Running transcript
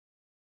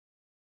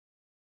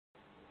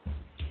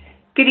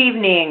Good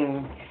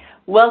evening.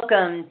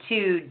 Welcome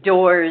to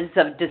Doors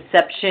of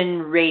Deception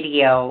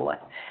Radio.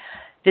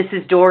 This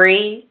is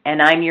Dori,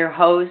 and I'm your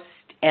host,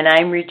 and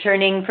I'm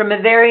returning from a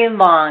very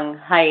long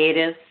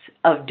hiatus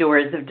of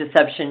Doors of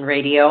Deception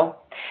Radio.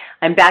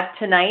 I'm back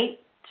tonight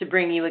to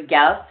bring you a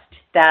guest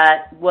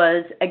that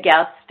was a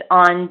guest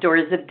on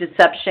Doors of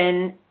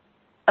Deception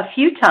a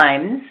few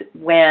times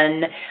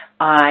when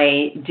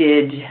I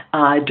did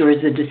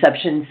Doors of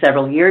Deception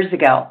several years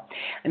ago.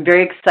 I'm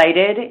very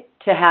excited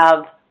to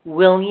have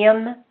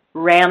William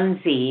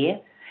Ramsey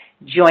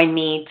join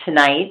me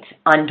tonight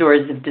on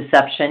Doors of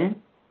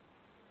Deception.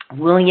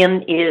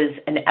 William is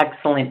an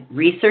excellent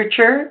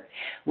researcher.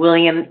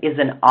 William is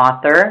an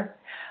author.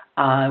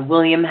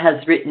 William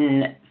has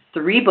written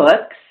 3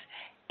 books,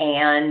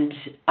 and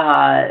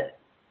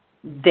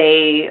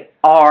they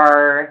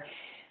are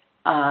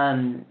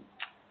Aleister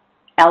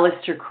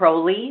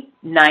Crowley,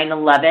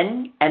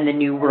 9/11 and the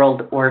New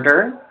World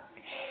Order,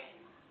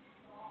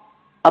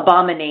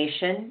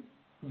 Abomination,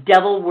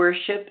 Devil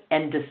Worship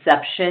and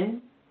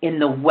Deception in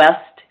the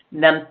West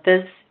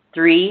Memphis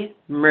 3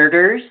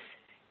 Murders,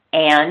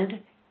 and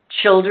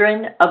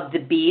Children of the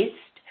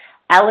Beast,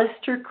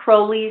 Aleister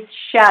Crowley's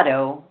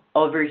Shadow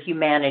over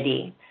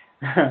Humanity.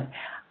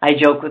 I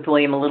joke with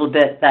William a little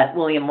bit that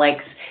William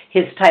likes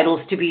his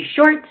titles to be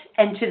short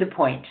and to the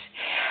point.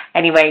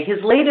 Anyway,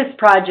 his latest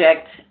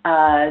project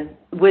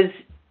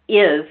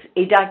is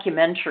a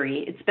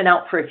documentary. It's been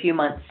out for a few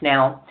months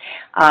now.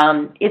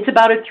 It's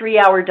about a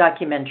 3-hour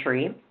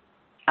documentary.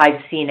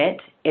 I've seen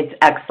it. It's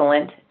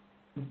excellent.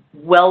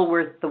 Well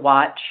worth the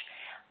watch.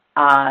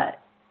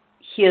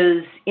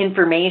 His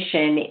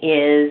information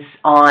is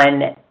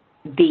on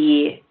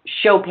the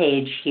show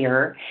page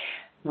here,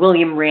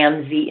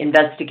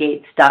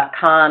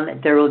 WilliamRamseyInvestigates.com.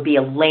 There will be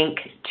a link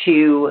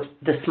to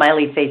the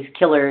Smiley Face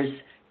Killers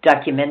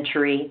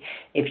documentary.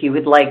 If you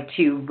would like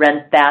to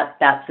rent that,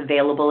 that's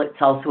available. It's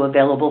also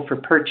available for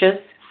purchase.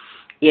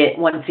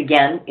 Once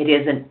again, it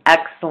is an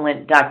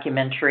excellent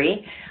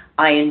documentary.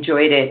 I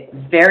enjoyed it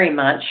very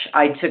much.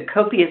 I took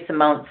copious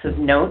amounts of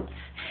notes,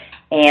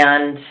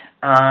 and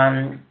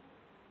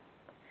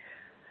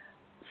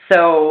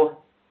so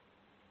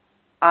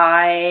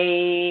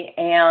I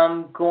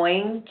am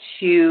going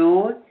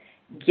to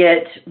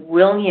get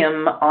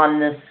William on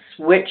the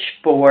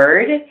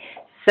switchboard.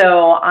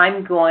 So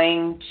I'm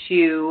going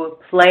to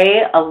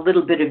play a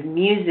little bit of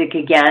music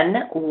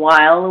again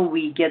while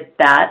we get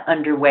that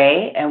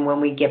underway. And when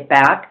we get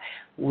back,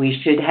 we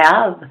should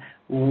have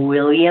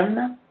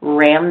William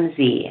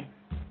Ramsey.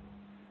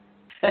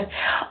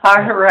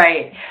 All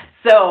right.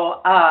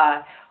 So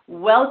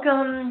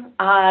welcome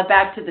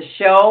back to the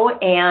show.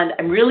 And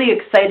I'm really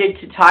excited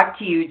to talk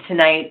to you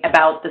tonight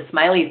about the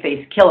Smiley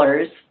Face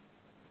Killers.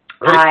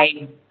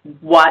 I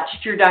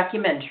watched your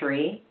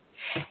documentary,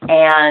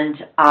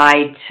 and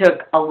I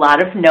took a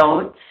lot of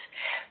notes.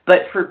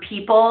 But for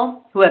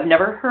people who have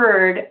never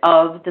heard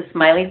of the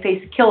Smiley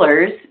Face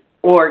Killers,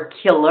 or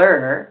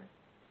Killer,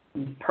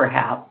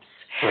 perhaps,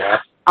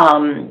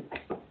 in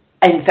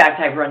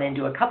fact, I've run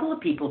into a couple of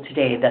people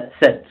today that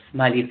said,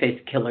 Smiley Face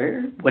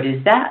Killer, what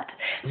is that?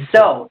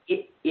 So,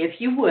 if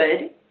you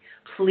would,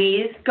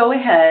 please go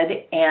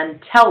ahead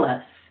and tell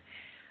us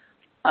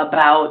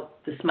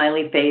about the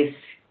Smiley Face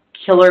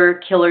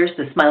Killers,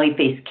 the Smiley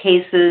Face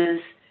cases,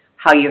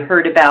 how you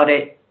heard about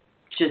it.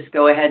 Just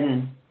go ahead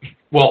and...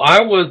 Well,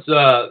 I was,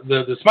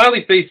 the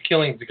Smiley Face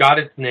killings got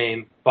its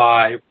name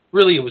by,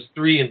 really it was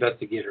 3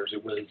 investigators.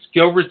 It was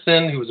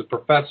Gilbertson, who was a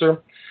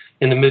professor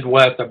in the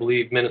Midwest, I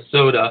believe,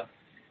 Minnesota,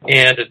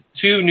 and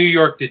 2 New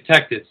York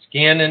detectives,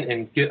 Gannon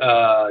and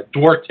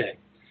Duarte,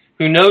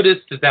 who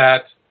noticed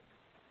that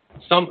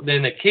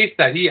in a case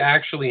that he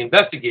actually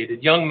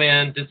investigated, young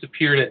man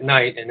disappeared at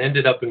night and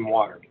ended up in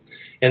water.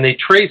 And they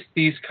traced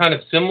these kind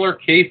of similar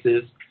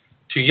cases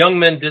to young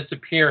men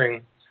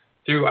disappearing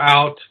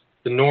throughout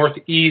the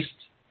Northeast,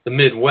 the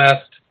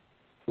Midwest,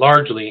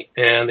 largely,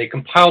 and they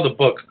compiled a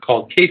book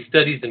called Case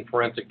Studies in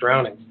Forensic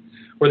Drownings,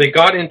 where they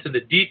got into the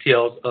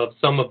details of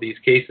some of these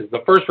cases.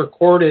 The first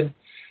recorded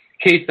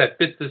case that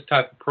fits this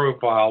type of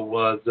profile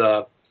was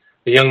a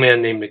young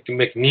man named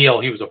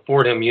McNeil. He was a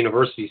Fordham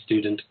University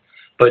student,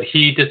 but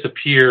he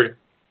disappeared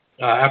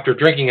after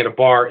drinking at a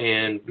bar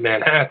in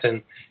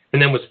Manhattan,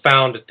 and then was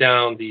found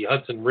down the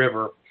Hudson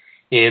River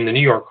in the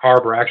New York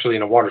Harbor, actually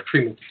in a water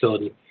treatment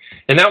facility.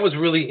 And that was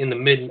really in the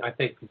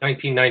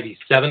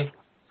 1997.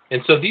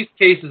 And so these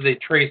cases, they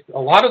traced, a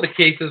lot of the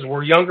cases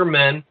were younger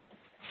men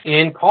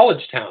in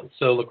college towns,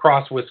 so La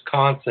Crosse,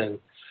 Wisconsin,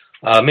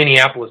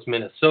 Minneapolis,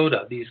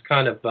 Minnesota, these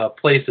kind of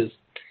places.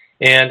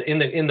 And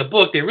in the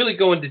book, they really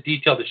go into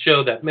detail to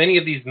show that many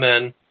of these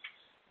men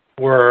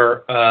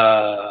were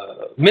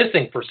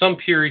missing for some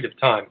period of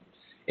time.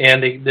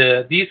 And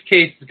these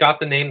cases got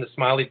the name the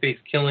Smiley Face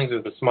Killings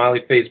or the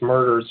Smiley Face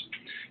Murders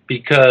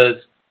because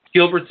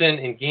Gilbertson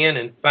and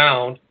Gannon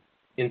found,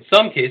 in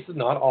some cases,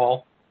 not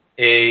all,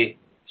 a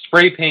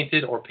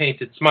spray-painted or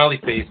painted smiley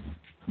face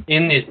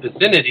in the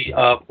vicinity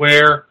of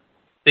where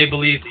they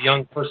believed the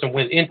young person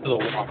went into the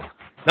water.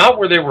 Not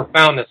where they were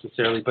found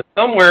necessarily, but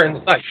somewhere in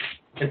the site.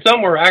 and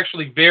some were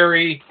actually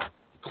very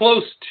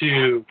close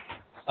to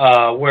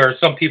where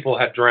some people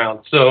had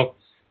drowned. So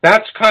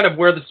that's kind of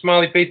where the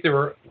Smiley Face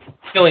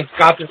Killings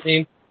got their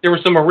name. There were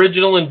some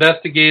original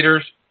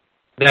investigators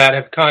that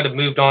have kind of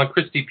moved on.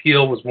 Christy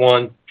Peel was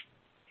one.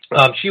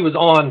 She was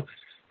on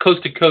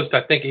Coast to Coast,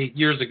 I think, 8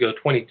 years ago,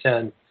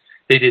 2010.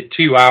 They did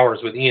 2 hours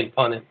with Ian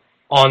Punnett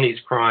on these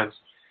crimes.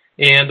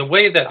 And the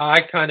way that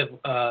I kind of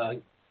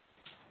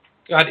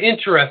got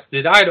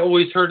interested, I had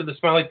always heard of the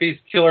Smiley Face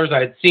Killers. I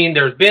had seen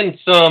there's been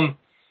some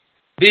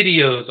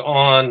videos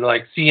on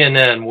like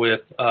CNN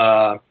with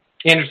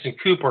Anderson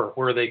Cooper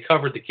where they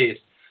covered the case.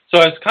 So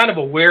I was kind of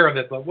aware of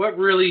it, but what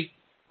really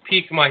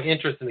piqued my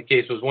interest in the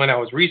case was when I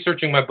was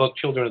researching my book,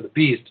 Children of the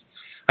Beast.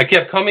 I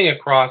kept coming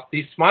across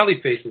these smiley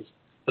faces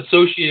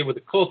associated with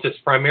the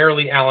cultists,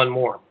 primarily Alan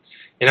Moore.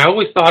 And I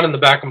always thought in the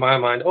back of my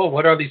mind, oh,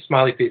 what are these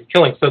Smiley Face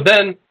Killings? So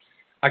then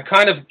I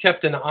kind of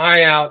kept an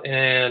eye out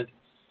and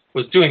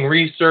was doing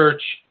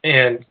research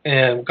and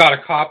got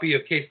a copy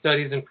of Case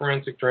Studies in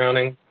Forensic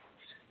Drowning,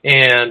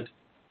 and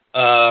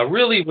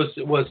really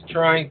was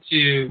trying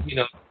to,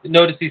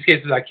 notice these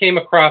cases. I came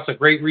across a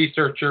great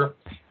researcher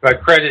who I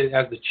credit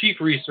as the chief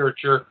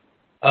researcher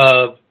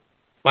of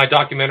my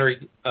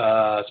documentary,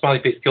 Smiley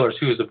Face Killers,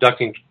 who is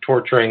abducting,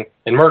 torturing,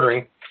 and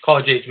murdering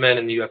college-age men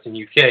in the U.S. and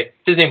U.K.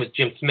 His name was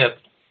Jim Smith.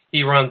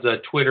 He runs a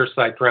Twitter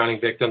site,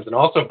 Drowning Victims, and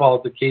also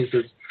follows the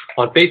cases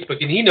on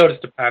Facebook, and he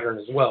noticed a pattern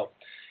as well.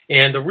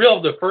 And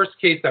the first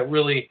case that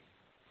really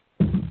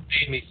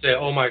made me say,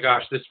 oh my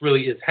gosh, this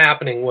really is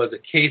happening, was a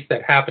case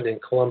that happened in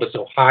Columbus,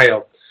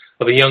 Ohio,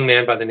 of a young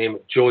man by the name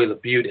of Joey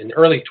LaBute in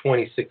early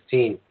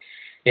 2016.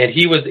 And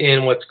he was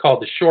in what's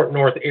called the Short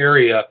North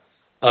area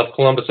of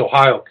Columbus,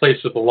 Ohio, a place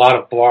with a lot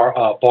of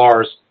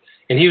bars.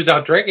 And he was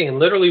out drinking and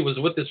literally was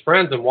with his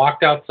friends and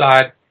walked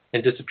outside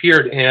and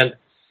disappeared. And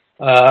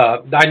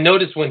I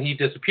noticed when he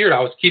disappeared, I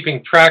was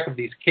keeping track of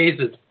these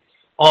cases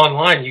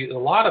online. A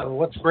lot of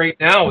what's great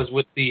now is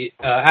with the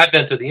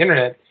advent of the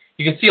internet,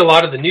 you can see a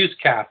lot of the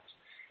newscasts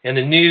and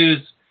the news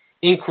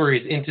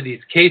inquiries into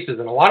these cases.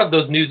 And a lot of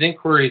those news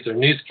inquiries or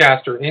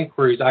newscaster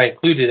inquiries I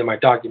included in my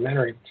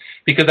documentary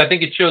because I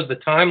think it shows the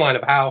timeline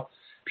of how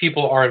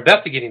people are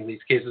investigating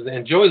these cases.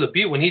 And Joey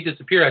LaBute, when he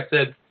disappeared, I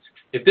said,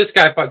 if this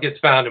guy gets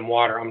found in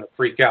water, I'm going to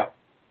freak out.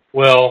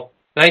 Well,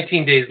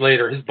 19 days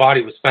later, his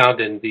body was found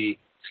in the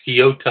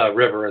Scioto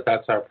River, as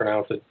that's how I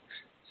pronounce it,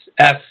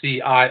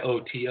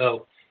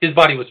 Scioto. His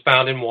body was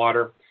found in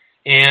water,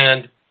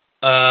 and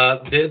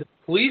the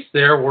police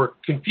there were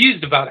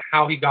confused about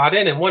how he got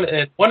in. And one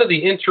of the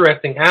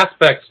interesting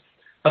aspects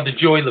of the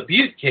Joey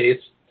LaBute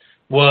case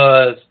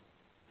was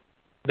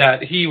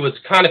that he was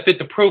kind of fit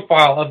the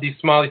profile of these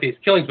Smiley Face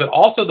Killings, but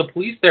also the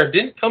police there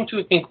didn't come to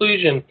a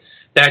conclusion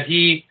that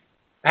he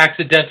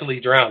accidentally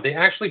drowned. They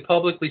actually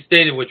publicly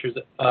stated, which was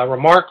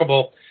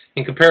remarkable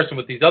in comparison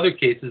with these other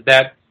cases,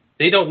 that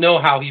they don't know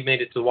how he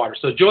made it to the water.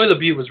 So Joey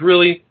LaBute was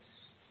really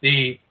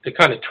the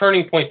kind of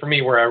turning point for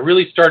me where I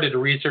really started to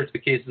research the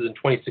cases in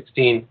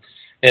 2016.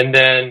 And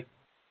then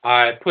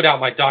I put out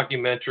my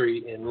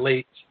documentary in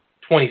late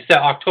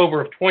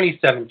October of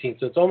 2017.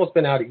 So it's almost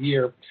been out a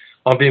year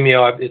on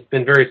Vimeo. It's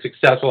been very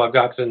successful. I've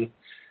got some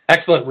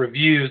excellent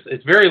reviews.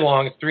 It's very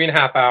long. It's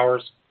 3.5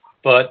 hours.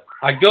 But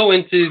I go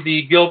into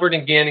the Gilbert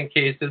and Gannon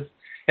cases,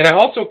 and I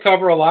also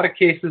cover a lot of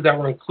cases that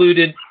were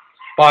included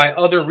by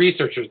other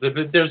researchers.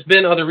 There's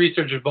been other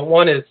researchers, but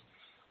one is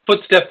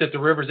Footsteps at the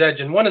River's Edge.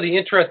 And one of the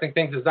interesting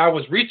things is I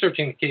was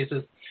researching the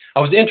cases, I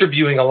was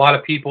interviewing a lot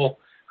of people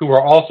who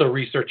were also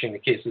researching the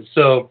cases.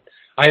 So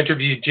I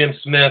interviewed Jim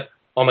Smith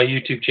on my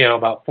YouTube channel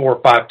about 4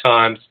 or 5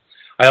 times.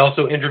 I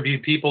also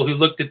interviewed people who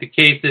looked at the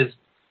cases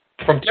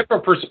from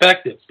different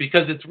perspectives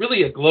because it's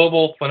really a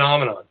global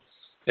phenomenon.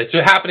 It's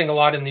happening a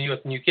lot in the U.S.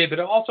 and U.K., but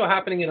it's also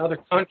happening in other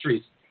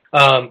countries.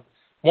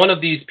 One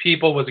of these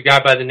people was a guy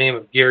by the name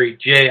of Gary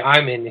J.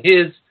 I'm in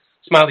his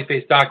Smiley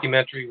Face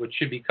documentary, which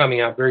should be coming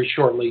out very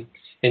shortly.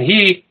 And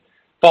he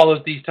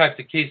follows these types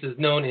of cases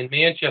known in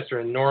Manchester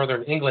and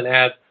northern England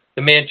as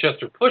the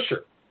Manchester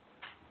Pusher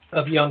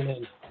of young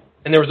men.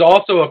 And there was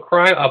also a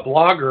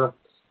blogger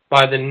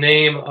by the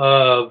name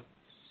of,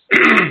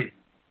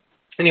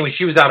 anyway,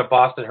 she was out of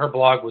Boston. Her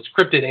blog was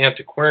Cryptid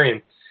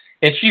Antiquarian.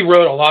 And she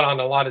wrote a lot on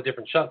a lot of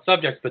different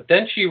subjects, but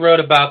then she wrote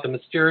about the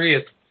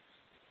mysterious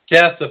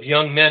deaths of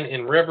young men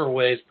in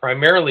riverways,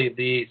 primarily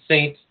the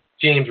St.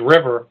 James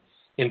River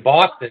in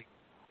Boston.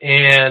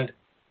 And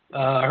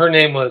her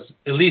name was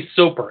Elise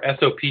Soper,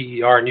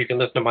 S-O-P-E-R, and you can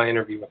listen to my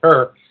interview with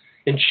her.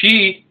 And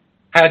she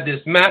had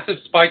this massive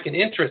spike in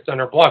interest on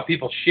her blog.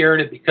 People shared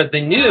it because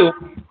they knew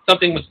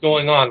something was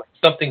going on,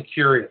 something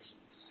curious.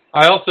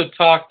 I also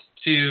talked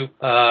to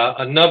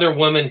another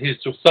woman whose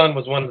son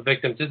was one of the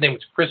victims. His name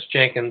was Chris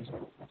Jenkins.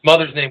 His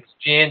mother's name was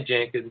Jan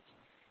Jenkins,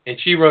 and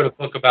she wrote a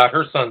book about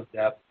her son's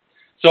death.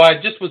 So I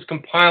just was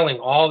compiling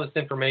all this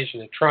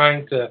information and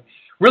trying to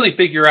really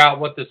figure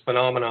out what this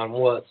phenomenon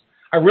was.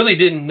 I really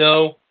didn't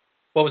know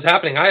what was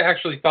happening. I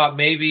actually thought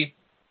maybe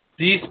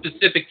these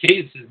specific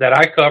cases that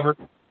I covered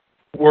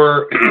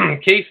were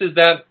cases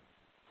that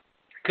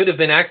could have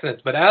been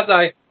accidents. But as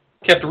I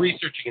kept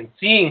researching and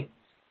seeing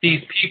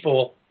these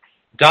people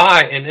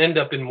die and end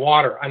up in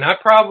water. And I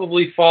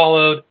probably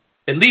followed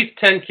at least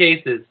 10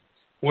 cases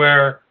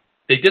where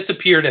they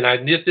disappeared, and I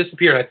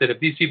disappeared. I said, if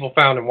these people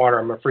found in water,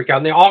 I'm going to freak out.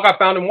 And they all got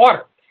found in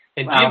water.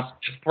 And wow.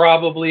 Jim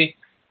probably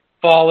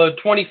followed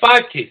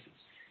 25 cases.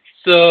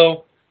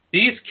 So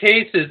these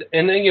cases,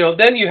 and then,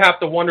 then you have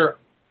to wonder,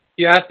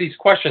 you ask these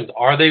questions,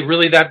 are they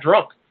really that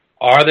drunk?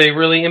 Are they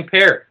really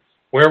impaired?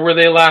 Where were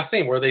they last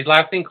seen? Were they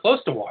last seen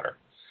close to water?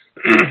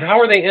 How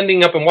are they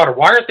ending up in water?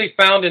 Why aren't they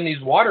found in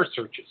these water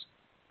searches?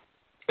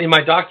 In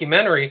my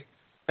documentary,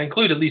 I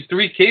include at least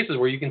 3 cases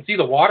where you can see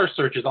the water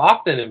searches,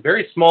 often in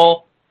very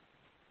small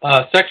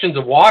sections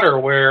of water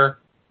where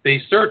they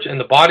search and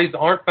the bodies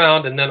aren't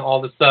found, and then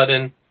all of a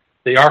sudden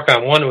they are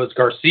found. One was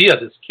Garcia,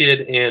 this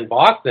kid in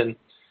Boston.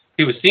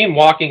 He was seen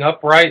walking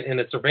upright in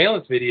a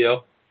surveillance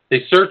video.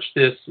 They searched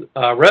this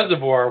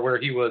reservoir where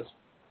he was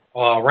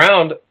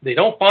around. They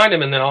don't find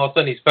him, and then all of a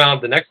sudden he's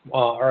found the next,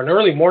 or an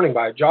early morning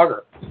by a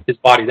jogger, his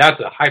body. That's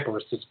a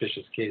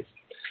hyper-suspicious case.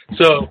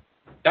 So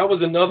that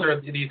was another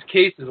of these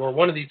cases, or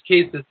one of these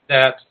cases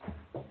that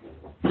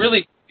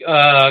really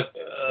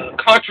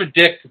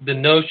contradict the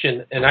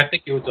notion, and I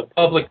think it was a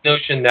public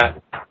notion,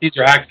 that these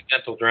are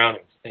accidental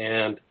drownings.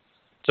 And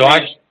so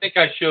I think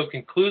I show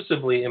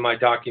conclusively in my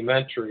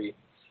documentary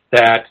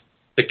that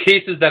the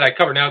cases that I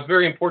cover, now it's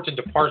very important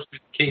to parse through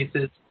the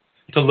cases,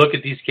 to look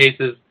at these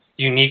cases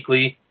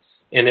uniquely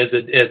and as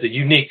a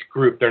unique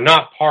group. They're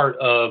not part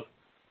of,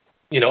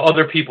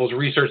 other people's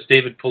research,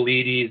 David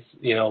Polides,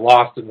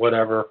 lost and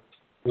whatever,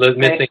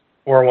 missing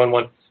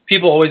 411.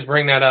 People always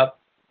bring that up.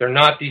 They're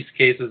not these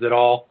cases at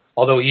all,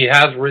 although he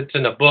has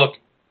written a book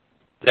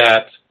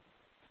that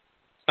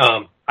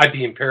I'd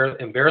be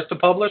embarrassed to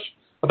publish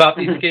about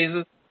these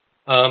cases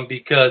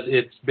because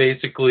it's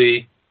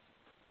basically,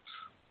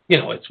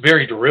 it's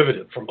very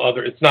derivative from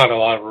other, it's not a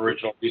lot of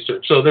original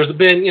research. So there's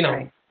been,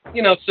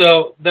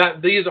 so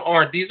that these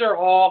are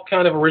all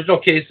kind of original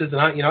cases,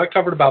 and I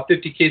covered about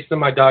 50 cases in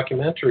my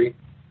documentary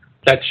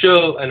that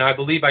show, and I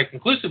believe I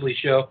conclusively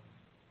show,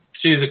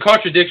 to the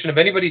contradiction of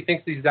anybody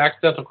thinks these are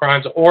accidental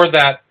crimes or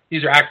that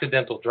these are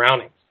accidental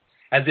drownings,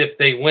 as if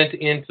they went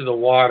into the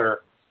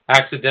water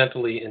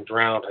accidentally and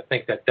drowned. I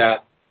think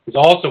that is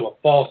also a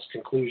false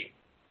conclusion.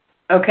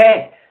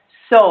 Okay,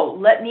 so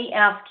let me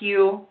ask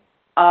you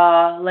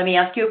a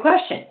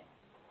question.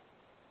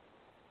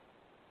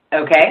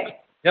 Okay?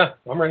 Yeah,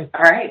 I'm ready.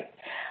 All right.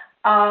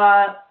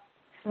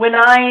 When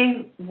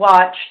I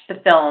watched the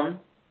film,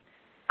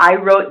 I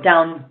wrote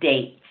down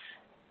dates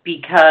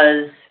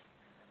because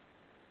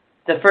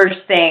the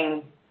first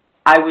thing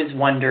I was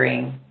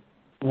wondering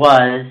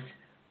was,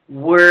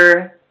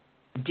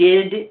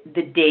 did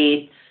the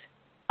dates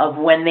of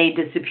when they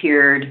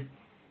disappeared,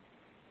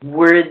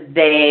 were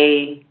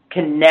they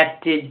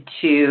connected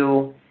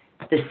to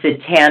the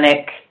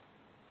satanic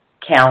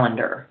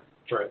calendar?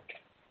 Right.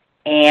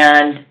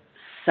 And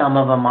some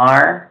of them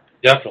are.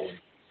 Definitely.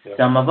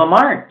 Some of them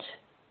aren't.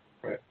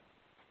 Right.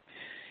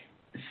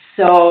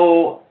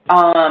 So,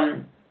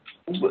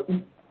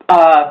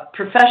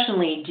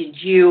 professionally, did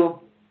you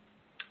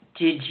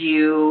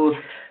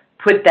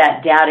put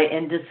that data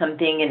into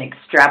something and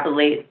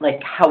extrapolate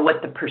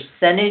what the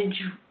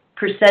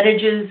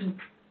percentages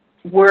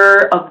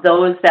were of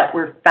those that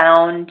were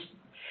found,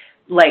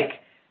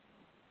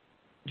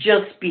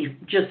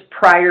 just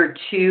prior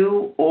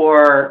to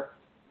or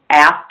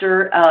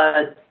after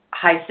a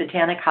high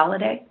satanic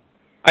holiday?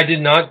 I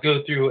did not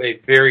go through a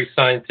very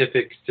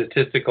scientific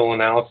statistical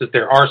analysis.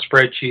 There are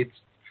spreadsheets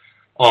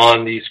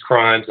on these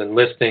crimes and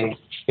listings.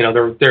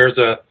 There's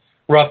a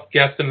rough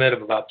guesstimate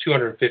of about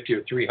 250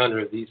 or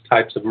 300 of these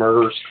types of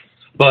murders.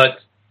 But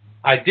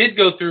I did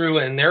go through,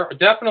 and there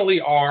definitely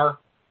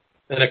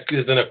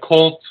is an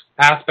occult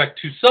aspect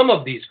to some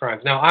of these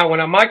crimes. Now,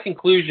 my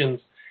conclusions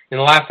in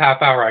the last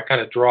half hour, I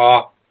kind of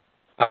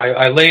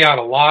I lay out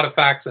a lot of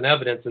facts and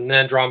evidence and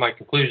then draw my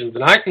conclusions.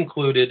 And I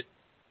concluded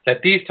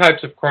that these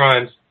types of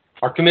crimes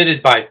are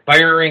committed by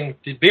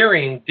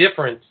varying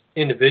different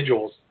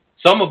individuals,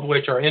 some of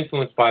which are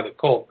influenced by the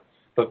cult,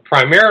 but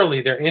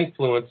primarily they're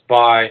influenced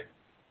by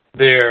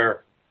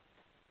their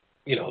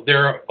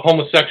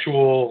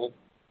homosexual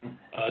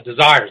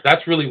desires.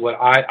 That's really what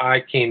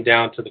I came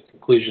down to the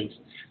conclusions,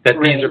 that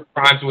these are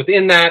crimes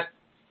within that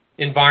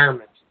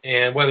environment.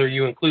 And whether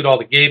you include all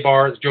the gay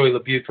bars, Joey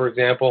LaBute, for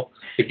example,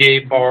 the gay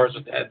bars,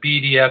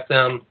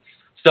 BDSM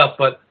stuff,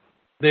 but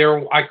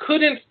I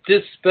couldn't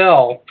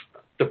dispel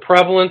the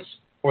prevalence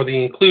or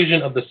the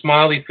inclusion of the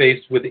smiley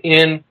face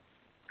within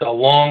the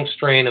long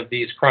strain of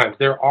these crimes.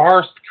 There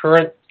are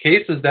current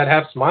cases that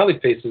have smiley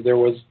faces. There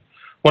was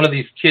one of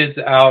these kids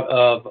out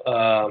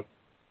of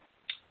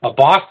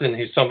Boston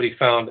who somebody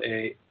found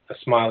a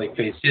smiley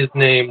face. His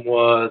name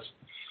was,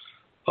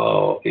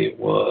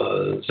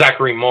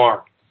 Zachary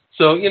Marr.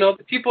 So,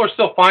 people are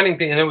still finding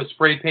things, and it was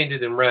spray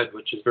painted in red,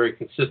 which is very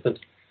consistent.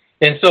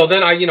 And so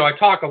then I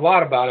talk a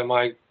lot about in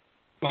my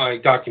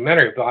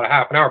documentary, about a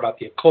half an hour, about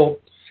the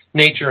occult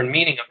nature and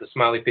meaning of the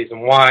smiley face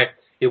and why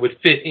it would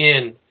fit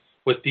in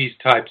with these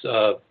types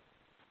of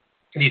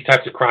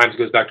crimes. It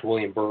goes back to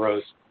William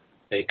Burroughs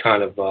a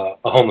kind of a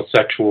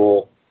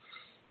homosexual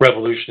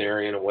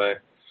revolutionary in a way.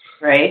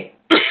 Right.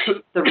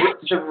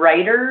 The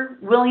writer,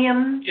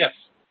 William Yes.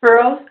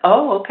 Burroughs?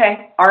 Oh,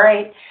 okay. All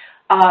right.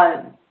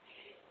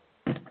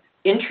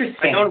 Interesting.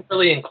 I don't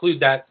really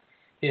include that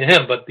in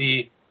him, but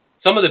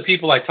some of the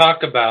people I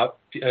talk about,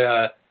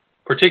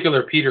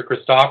 particular Peter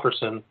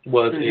Christopherson,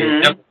 was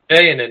a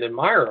devotee and an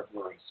admirer of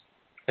Burroughs,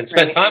 and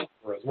spent time with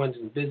Burroughs, went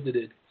and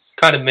visited,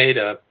 kind of made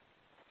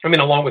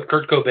along with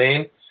Kurt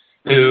Cobain,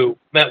 who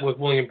met with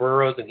William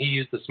Burroughs, and he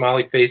used the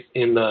smiley face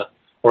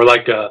or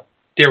like a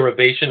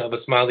derivation of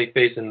a smiley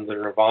face in the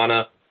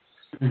Nirvana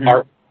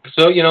art.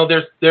 So,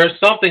 there's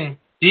something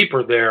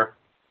deeper there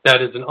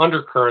that is an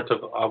undercurrent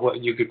of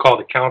what you could call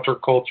the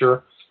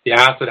counterculture, the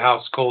acid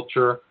house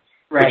culture,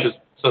 which is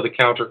so the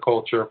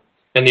counterculture,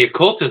 and the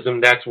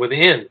occultism that's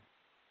within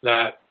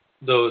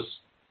those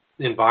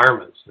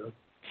environments.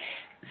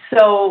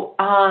 So,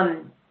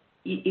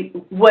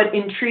 what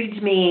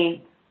intrigued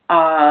me,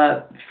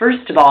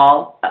 first of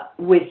all,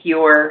 with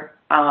your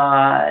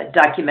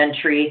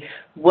documentary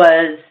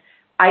was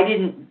I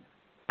didn't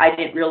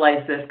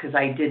realize this because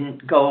I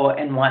didn't go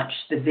and watch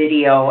the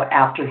video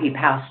after he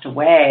passed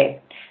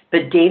away,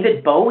 but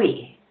David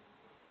Bowie.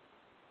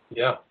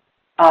 Yeah.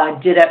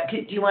 Do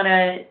you want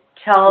to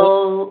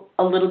tell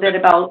a little bit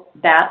about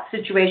that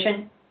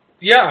situation?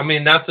 Yeah,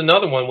 that's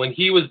another one. When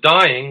he was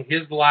dying,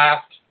 his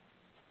last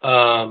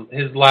album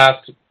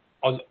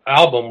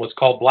was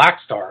called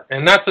Black Star,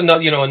 and that's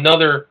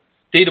another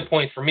data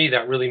point for me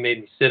that really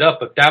made me sit up.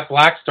 But that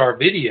Black Star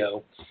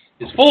video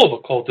is full of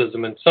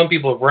occultism, and some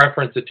people have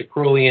referenced it to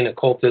Crowleyan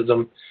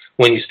occultism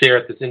when you stare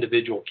at this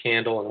individual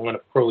candle and one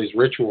of Crowley's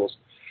rituals.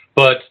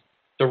 But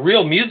the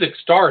real music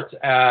starts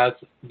as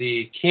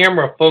the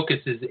camera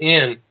focuses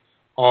in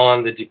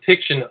on the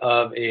depiction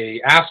of a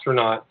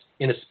astronaut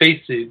in a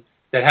spacesuit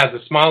that has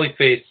a smiley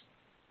face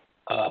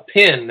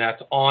pin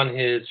that's on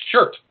his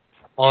shirt,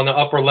 on the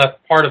upper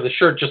left part of the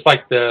shirt, just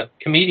like the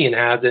comedian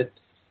has it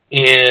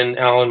in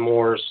Alan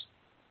Moore's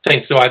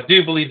thing. So I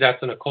do believe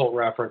that's an occult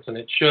reference, and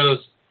it shows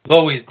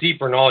Bowie's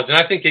deeper knowledge. And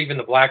I think even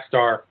the Black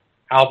Star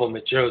album,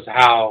 it shows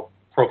how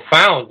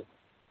profound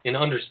in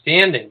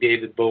understanding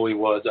David Bowie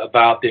was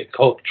about the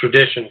occult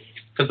tradition,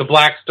 because the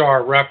Black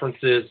Star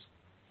references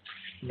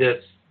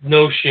this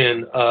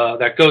notion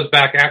that goes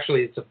back,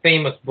 actually, it's a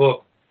famous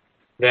book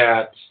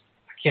that,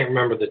 I can't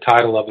remember the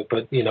title of it,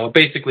 but,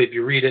 basically if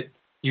you read it,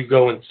 you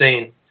go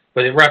insane.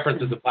 But it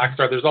references the Black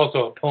Star. There's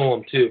also a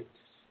poem, too.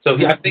 So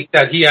I think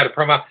that he had a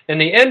profound... And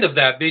the end of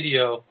that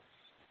video,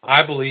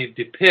 I believe,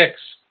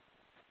 depicts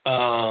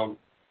the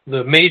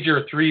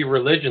major three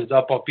religions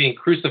up being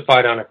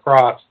crucified on a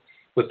cross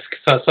with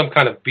some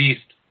kind of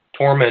beast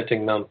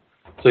tormenting them.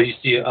 So you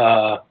see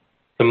the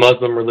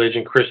Muslim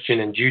religion,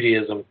 Christian, and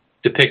Judaism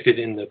depicted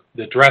in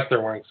the dress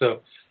they're wearing. So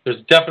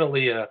there's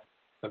definitely a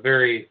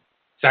very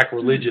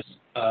sacrilegious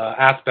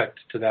aspect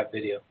to that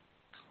video.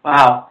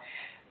 Wow.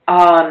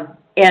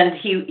 And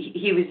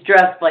he was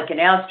dressed like an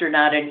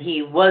astronaut, and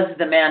he was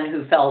the man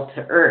who fell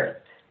to Earth.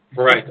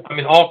 Right.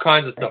 All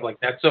kinds of stuff like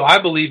that. So I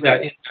believe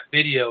that in that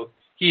video,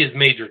 he is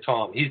Major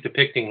Tom. He's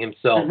depicting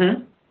himself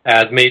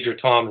as Major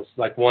Tom. Is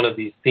like one of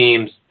these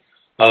themes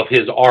of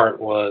his art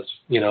was,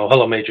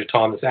 hello, Major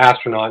Tom, this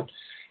astronaut.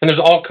 And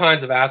there's all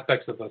kinds of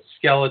aspects of a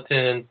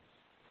skeleton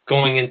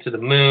going into the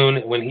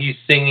moon. When he's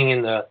singing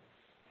in the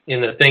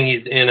thing,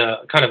 he's in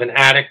a kind of an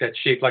attic that's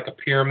shaped like a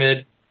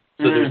pyramid.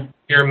 So there's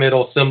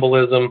pyramidal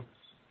symbolism.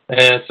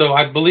 And so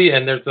I believe,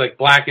 and there's like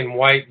black and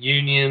white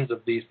unions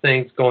of these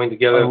things going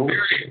together.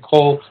 Very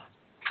occult,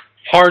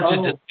 hard to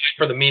decipher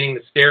for the meaning,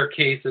 the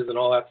staircases and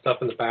all that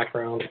stuff in the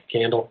background, the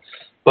candle.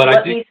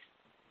 But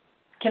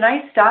can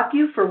I stop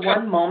you for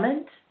one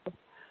moment?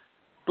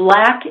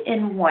 Black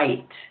and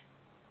white.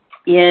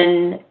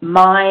 In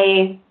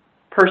my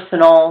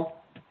personal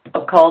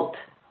occult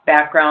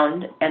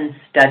background and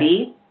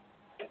study,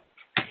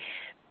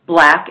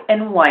 black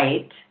and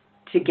white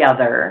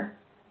together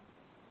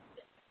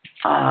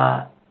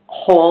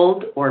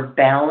hold or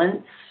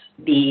balance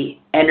the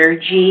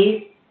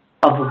energy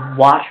of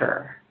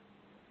water.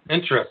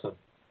 Interesting.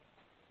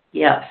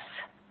 Yes.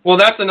 Well,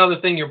 that's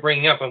another thing you're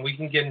bringing up, and we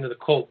can get into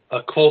the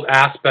occult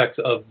aspects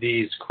of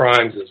these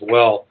crimes as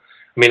well.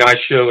 I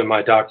show in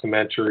my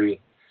documentary,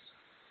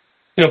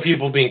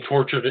 people being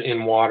tortured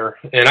in water,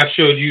 and I've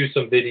showed you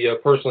some video,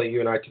 personally, you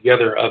and I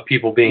together, of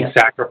people being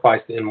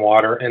sacrificed in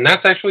water, and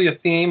that's actually a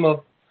theme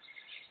of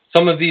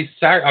some of these.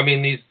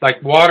 These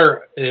like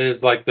water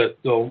is like the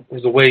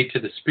way to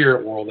the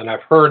spirit world, and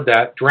I've heard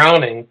that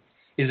drowning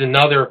is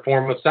another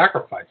form of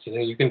sacrifice.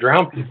 You can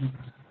drown people.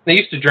 They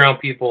used to drown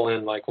people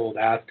in like old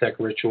Aztec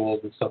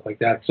rituals and stuff like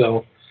that.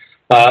 So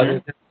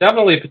there's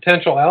definitely a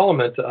potential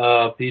element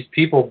of these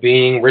people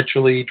being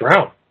ritually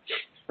drowned.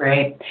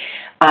 Right.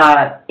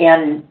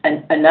 And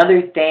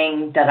another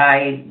thing that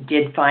I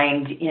did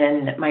find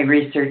in my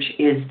research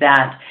is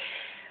that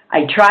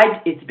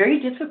it's very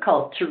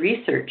difficult to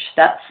research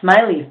that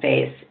smiley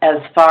face as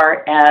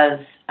far as,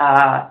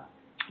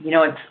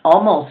 it's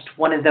almost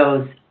one of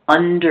those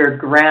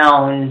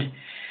underground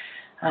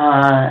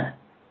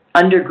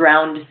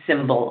underground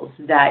symbols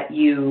that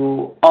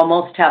you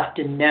almost have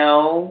to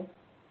know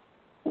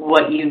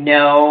what you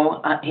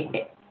know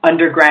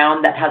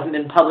underground that hasn't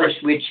been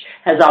published, which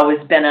has always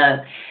been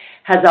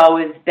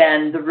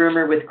the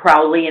rumor with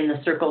Crowley in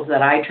the circles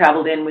that I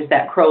traveled in, was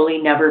that Crowley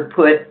never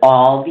put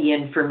all the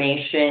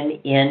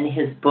information in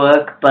his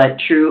book, but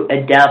true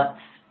adepts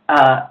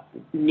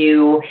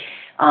knew,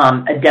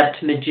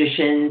 adept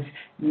magicians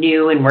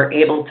knew and were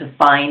able to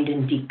find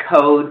and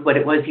decode what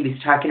it was he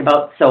was talking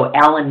about. So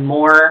Alan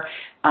Moore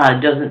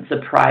doesn't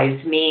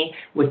surprise me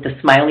with the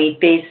smiley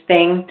face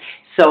thing.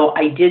 So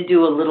I did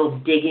do a little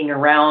digging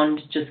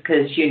around just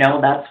because,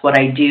 that's what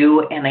I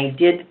do. And I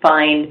did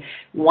find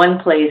one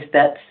place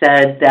that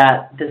said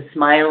that the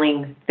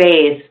smiling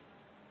face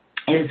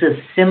is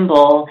a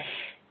symbol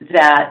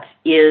that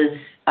is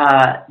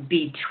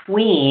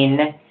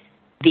between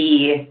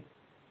the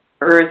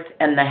earth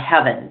and the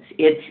heavens.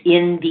 It's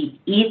in the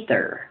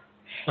ether.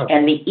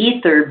 And the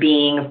ether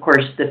being, of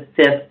course, the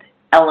fifth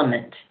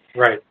element.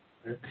 Right.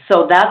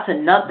 So that's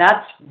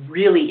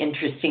really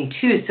interesting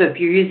too. So if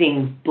you're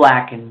using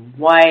black and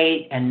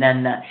white, and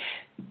then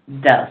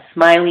the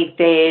smiley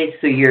face,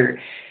 so you're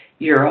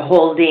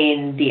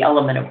holding the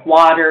element of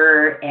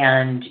water,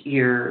 and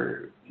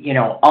you're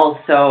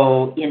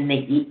also in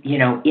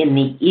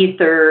the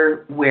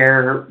ether,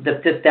 where the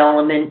fifth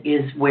element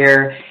is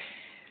where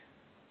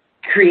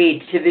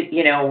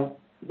creativity,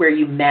 where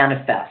you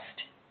manifest.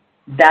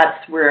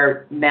 That's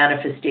where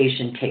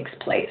manifestation takes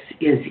place,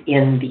 is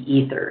in the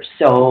ether.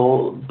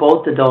 So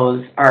both of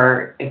those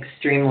are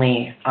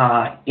extremely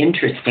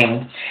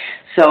interesting.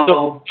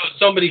 So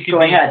somebody can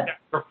be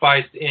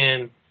sacrificed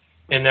and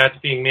that's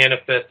being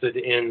manifested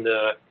in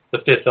the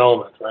fifth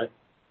element, right?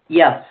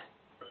 Yes.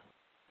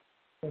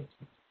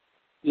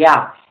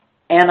 Yeah.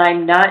 And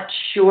I'm not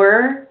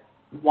sure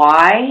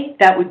why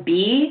that would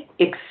be,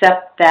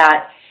 except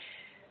that,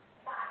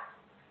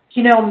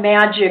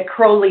 magic,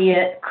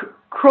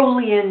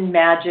 Crowleyan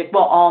magic,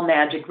 well, all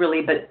magic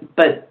really, but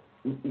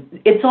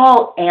it's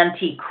all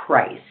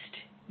anti-Christ,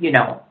 and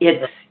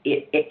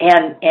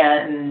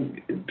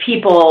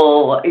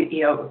people,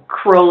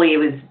 Crowley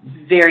was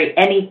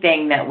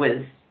anything that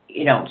was,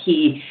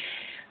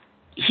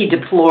 he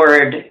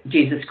deplored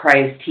Jesus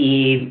Christ.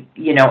 He,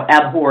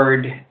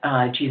 abhorred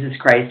Jesus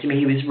Christ. I mean,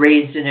 he was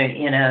raised in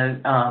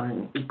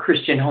a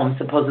Christian home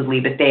supposedly,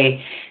 but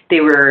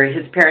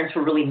his parents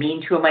were really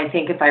mean to him. I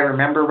think, if I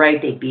remember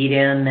right, they beat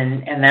him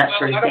and that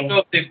sort of thing. I don't know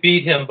if they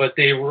beat him, but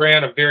they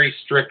ran a very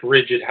strict,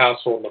 rigid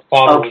household. The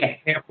father was a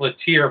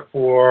pamphleteer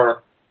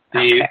for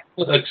the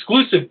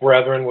Exclusive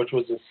Brethren, which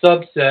was a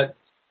subset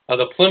of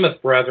the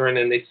Plymouth Brethren,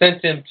 and they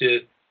sent him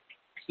to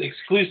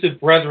Exclusive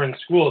Brethren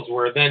schools,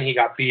 where then he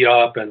got beat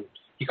up, and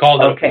he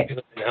called it in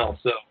hell.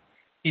 So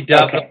he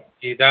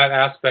definitely, that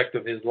aspect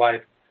of his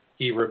life,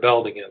 he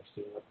rebelled against.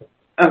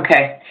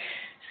 Okay.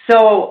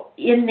 So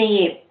in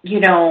the,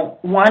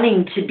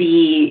 wanting to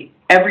be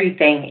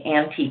everything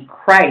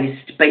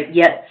anti-Christ, but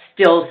yet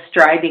still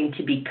striving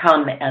to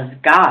become as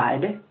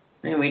God,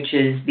 which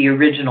is the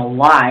original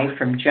lie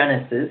from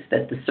Genesis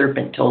that the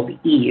serpent told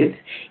Eve,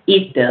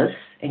 eat this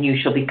and you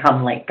shall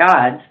become like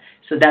gods.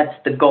 So that's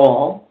the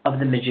goal of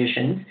the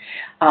magicians.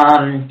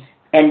 And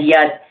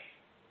yet,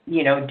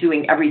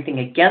 doing everything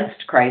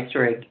against Christ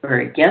or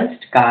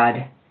against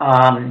God,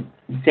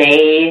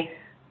 they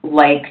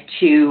like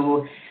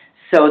to,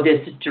 so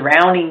this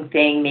drowning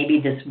thing, maybe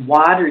this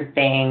water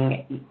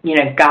thing,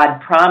 God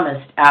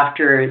promised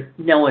after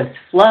Noah's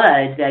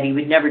flood that he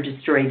would never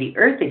destroy the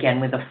earth again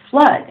with a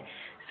flood.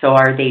 So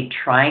are they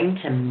trying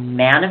to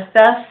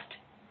manifest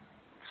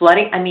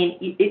flooding? I mean,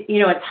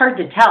 it's hard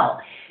to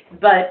tell.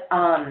 But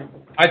I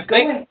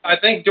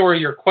think, Dori,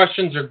 your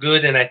questions are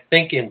good, and I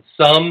think in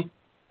some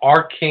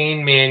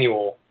arcane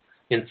manual,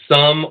 in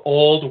some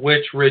old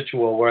witch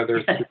ritual, whether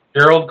it's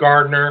Gerald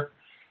Gardner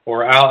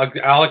or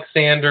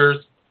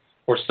Alexander's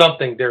or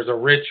something, there's a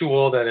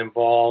ritual that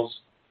involves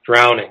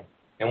drowning.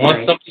 And once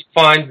somebody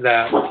finds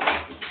that,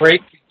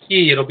 break the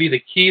key. It'll be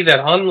the key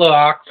that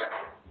unlocks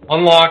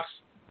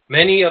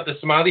many of the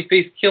Smiley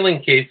Face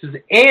killing cases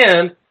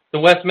and the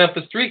West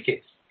Memphis 3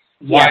 case.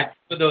 Why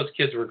those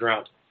kids were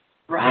drowned.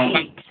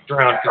 Right.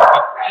 Drowned.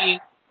 And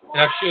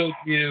I've showed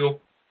you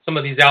some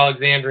of these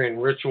Alexandrian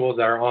rituals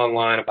that are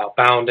online about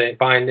binding,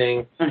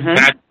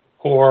 magical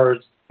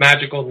cords,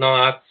 magical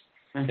knots,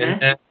 and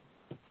then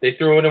they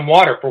throw it in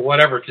water for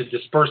whatever, to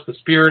disperse the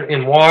spirit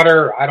in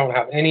water. I don't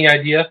have any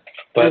idea,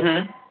 but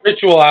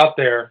ritual out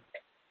there,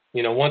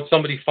 once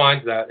somebody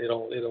finds that,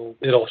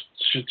 it'll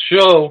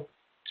show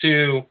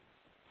to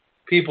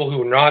people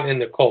who are not in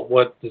the cult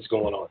what is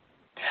going on.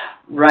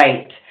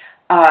 Right.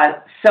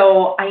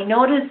 So I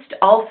noticed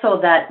also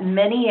that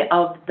many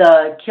of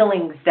the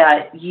killings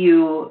that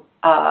you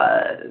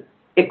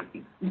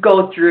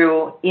go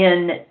through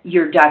in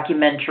your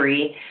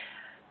documentary,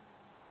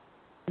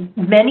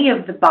 many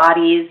of the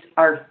bodies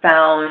are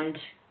found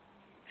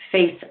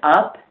face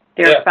up.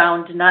 They're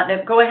found not...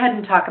 Go ahead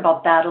and talk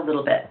about that a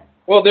little bit.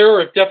 Well, there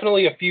are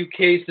definitely a few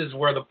cases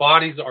where the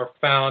bodies are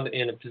found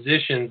in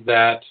positions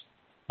that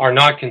are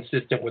not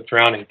consistent with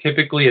drowning.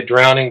 Typically, a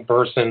drowning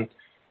person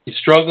is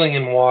struggling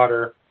in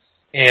water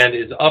and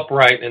is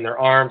upright and their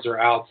arms are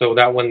out so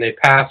that when they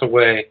pass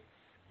away,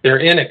 they're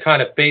in a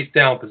kind of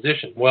face-down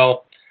position.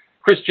 Well,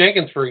 Chris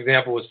Jenkins, for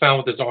example, was found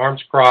with his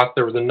arms crossed.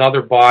 There was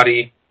another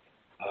body,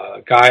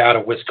 a guy out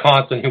of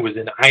Wisconsin who was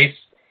in ice.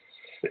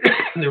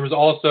 There was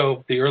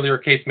also the earlier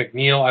case,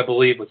 McNeil, I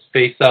believe, was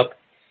face up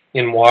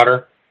in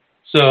water.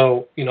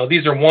 So,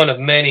 these are one of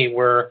many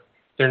where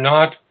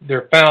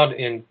they're found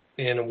in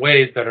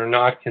ways that are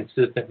not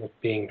consistent with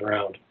being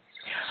drowned.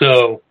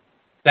 So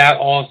that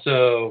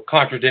also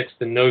contradicts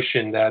the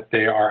notion that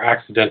they are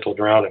accidental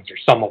drownings, or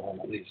some of them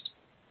at least.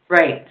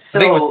 Right. So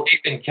I think it was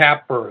Nathan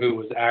Kapper,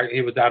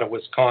 he was out of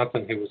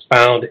Wisconsin, who was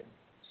found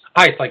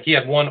ice, like he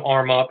had one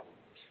arm up.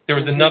 There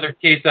was another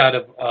case out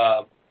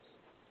of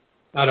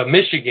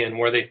Michigan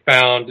where they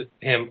found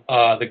him,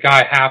 the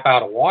guy half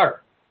out of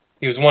water.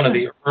 He was one of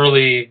the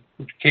early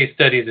case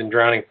studies in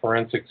drowning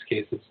forensics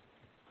cases,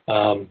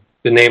 the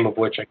name of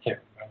which I can't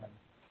remember.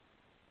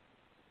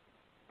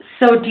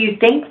 So do you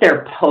think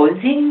they're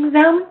posing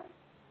them?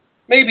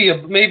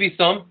 Maybe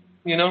some,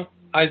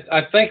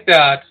 I think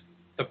that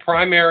the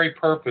primary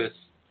purpose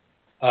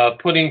of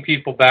putting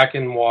people back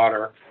in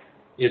water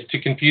is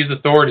to confuse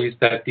authorities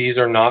that these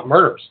are not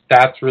murders.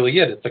 That's really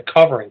it. It's a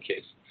covering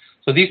case.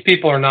 So these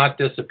people are not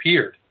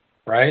disappeared,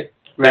 right?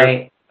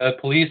 Right.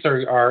 Police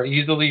are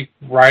easily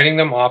writing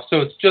them off,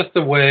 so it's just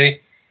a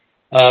way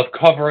of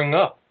covering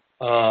up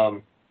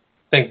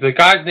things. The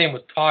guy's name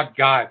was Todd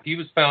Geib. He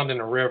was found in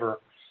a river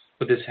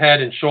with his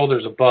head and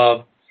shoulders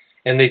above,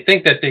 and they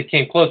think that they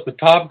came close. But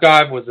Todd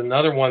Geib was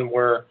another one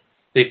where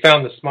they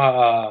found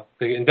the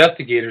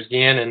investigators,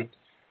 Gannon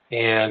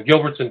and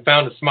Gilbertson,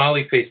 found a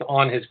smiley face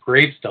on his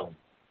gravestone.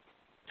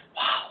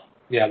 Wow.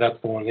 Yeah, that's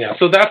the one. Yeah.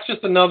 So that's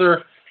just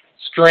another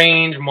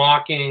strange,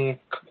 mocking,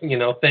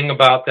 thing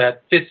about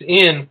that fits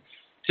in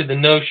to the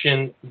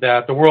notion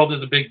that the world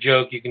is a big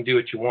joke. You can do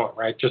what you want,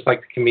 right? Just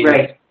like the comedians.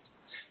 Right.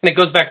 And it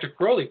goes back to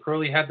Crowley.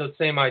 Crowley had those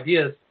same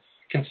ideas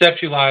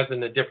conceptualized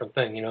in a different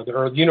thing.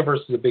 The universe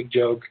is a big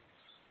joke.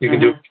 You can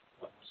do what you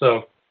want.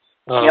 So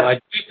I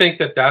do think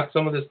that that's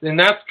some of this, and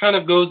that kind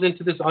of goes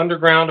into this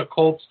underground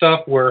occult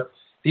stuff where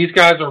these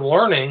guys are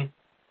learning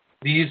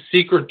these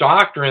secret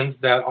doctrines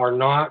that are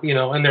not,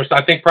 and there's,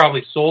 I think,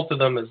 probably sold to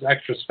them as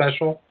extra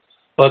special,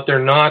 but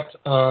they're not,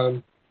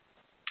 the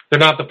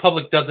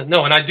public doesn't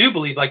know. And I do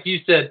believe, like you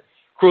said,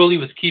 Crowley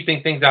was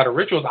keeping things out of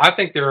rituals. I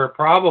think there are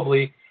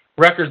probably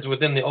records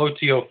within the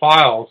OTO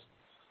files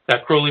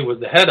that Crowley was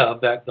the head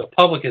of that the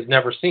public has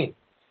never seen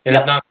and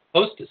is not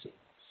supposed to see.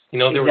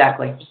 There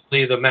exactly. was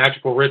mostly the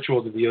magical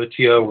rituals of the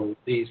OTO were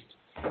released.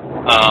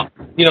 The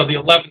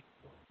 11th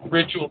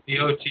ritual of the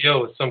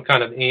OTO is some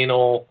kind of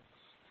anal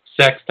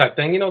sex type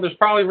thing. There's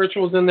probably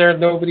rituals in there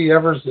nobody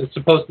ever is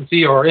supposed to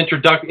see, or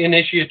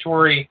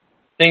initiatory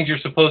things you're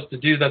supposed to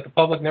do that the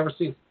public never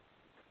sees.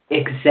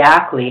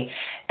 Exactly.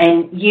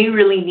 And you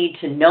really need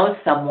to know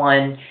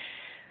someone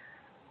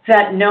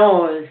that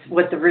knows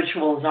what the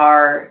rituals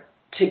are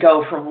to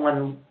go from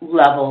one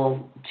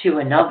level to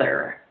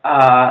another.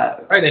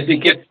 Right, and to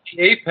get to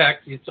the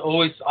apex, it's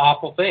always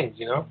awful things,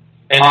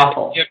 And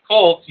awful. in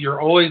cults, you're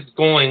always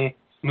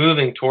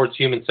moving towards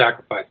human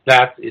sacrifice.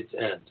 That's its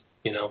end,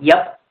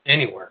 Yep.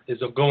 Anywhere is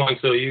going.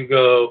 So you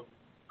go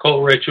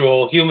cult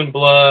ritual, human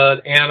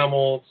blood,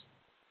 animals.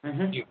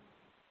 Mm-hmm.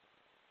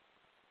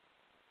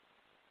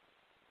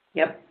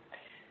 Yep.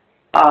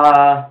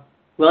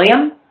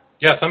 William?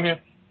 Yes, I'm here.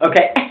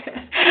 Okay.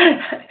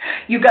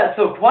 You got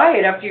so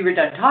quiet after you were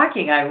done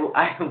talking, I wasn't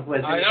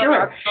sure. I don't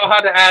know how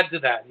to add to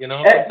that,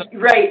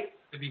 right.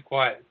 To be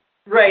quiet.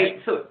 Right.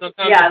 So,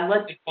 sometimes yeah,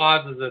 let's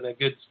pause is in a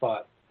good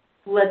spot.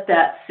 Let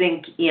that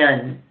sink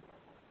in.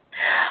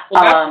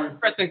 Well, that's the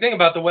interesting thing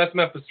about the West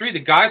Memphis 3. The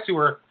guys who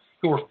were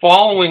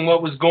following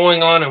what was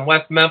going on in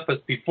West Memphis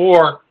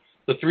before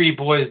the 3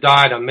 boys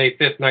died on May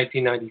 5th,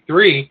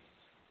 1993,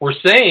 were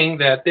saying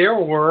that there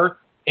were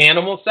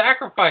animal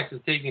sacrifices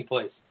taking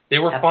place. They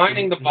were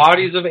finding the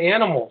bodies of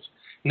animals,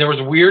 and there was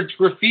weird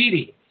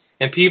graffiti,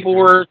 and people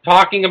were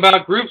talking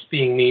about groups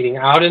meeting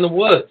out in the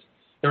woods.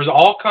 There was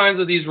all kinds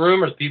of these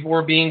rumors. People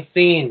were being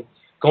seen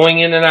going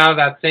in and out of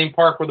that same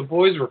park where the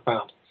boys were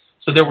found.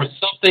 So there was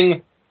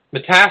something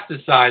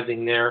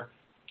metastasizing there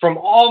from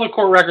all the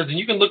court records, and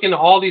you can look into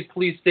all these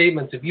police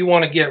statements if you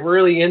want to get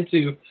really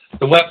into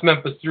the West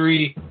Memphis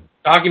 3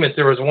 documents.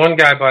 There was one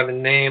guy by the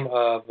name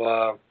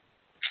of,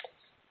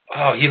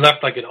 he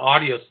left like an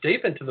audio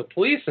statement to the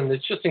police, and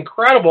it's just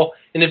incredible,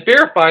 and it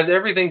verifies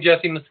everything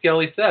Jesse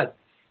Miskelly said.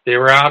 They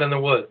were out in the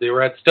woods. They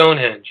were at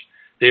Stonehenge.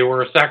 They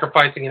were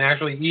sacrificing and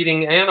actually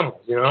eating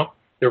animals, There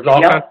was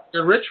all kinds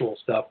of ritual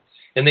stuff.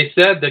 And they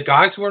said, the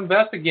guys who were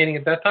investigating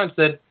at that time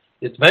said,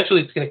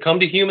 eventually it's going to come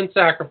to human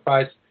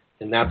sacrifice,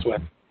 and that's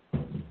when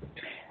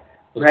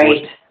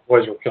the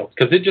boys were killed.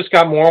 Because it just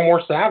got more and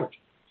more savage.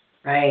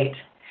 Right.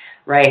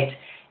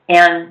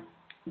 And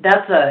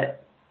that's a,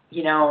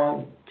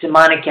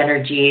 demonic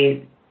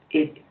energy,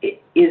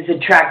 it is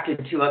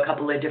attracted to a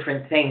couple of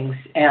different things,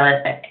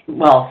 and,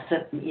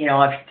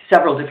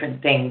 several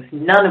different things.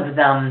 None of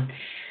them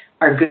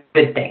are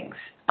good things.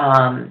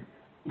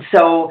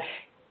 So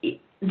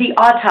the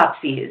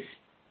autopsies,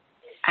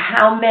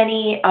 how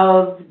many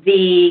of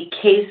the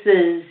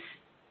cases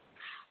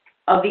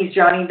of these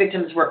drowning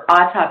victims were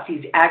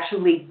autopsies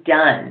actually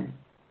done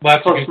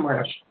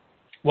post-mortem?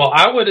 Well,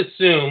 I would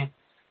assume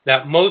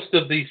that most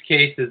of these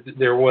cases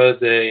there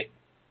was a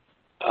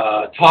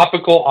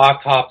topical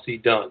autopsy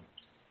done.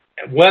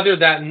 Whether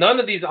that none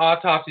of these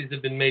autopsies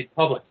have been made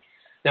public.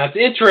 Now, it's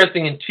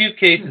interesting, in two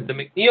cases, the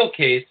McNeil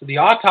case, the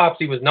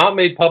autopsy was not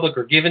made public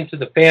or given to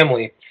the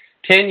family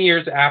 10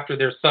 years after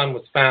their son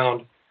was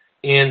found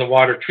in the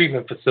water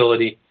treatment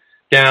facility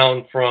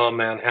down from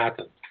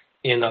Manhattan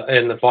in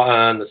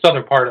the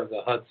southern part of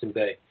the Hudson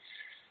Bay.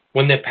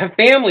 When the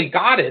family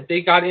got it, they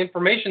got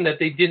information that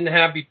they didn't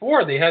have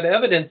before. They had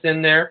evidence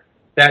in there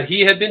that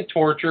he had been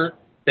tortured,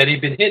 that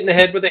he'd been hit in the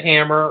head with a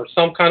hammer or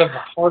some kind of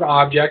hard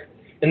object,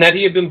 and that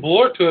he had been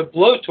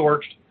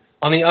blowtorched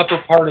on the upper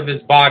part of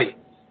his body.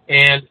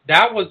 And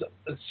that was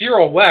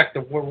Cyril Weck,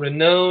 the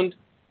renowned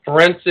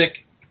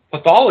forensic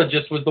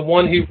pathologist, was the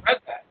one who read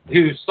that,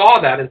 who saw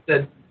that and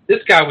said,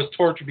 this guy was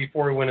tortured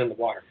before he went in the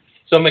water.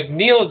 So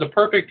McNeil is a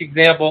perfect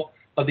example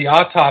of the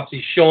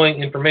autopsy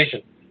showing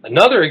information.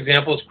 Another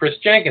example is Chris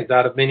Jenkins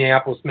out of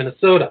Minneapolis,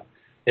 Minnesota,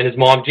 and his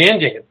mom, Jan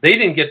Jenkins. They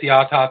didn't get the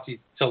autopsy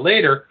till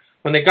later.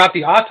 When they got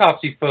the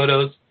autopsy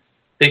photos,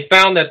 they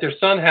found that their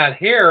son had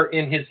hair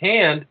in his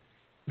hand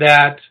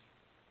that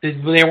they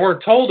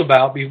weren't told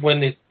about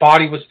when his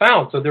body was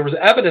found. So there was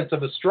evidence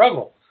of a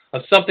struggle,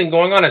 of something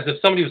going on, as if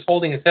somebody was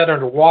holding his head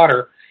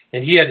underwater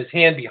and he had his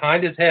hand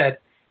behind his head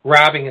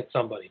grabbing at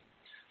somebody.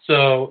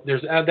 So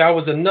that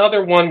was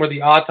another one where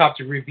the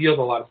autopsy revealed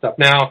a lot of stuff.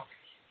 Now,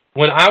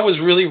 when I was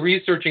really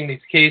researching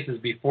these cases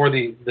before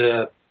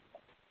the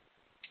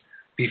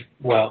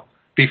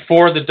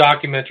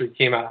documentary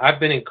came out, I've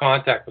been in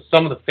contact with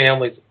some of the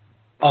families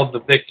of the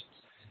victims,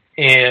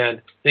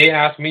 and they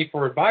asked me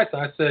for advice.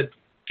 I said,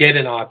 get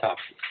an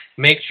autopsy.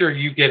 Make sure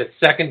you get a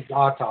second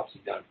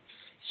autopsy done.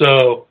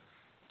 So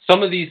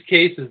some of these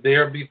cases,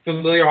 they're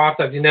familiar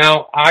autopsy.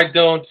 Now, I'm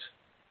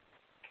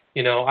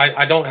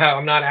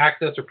not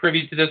access or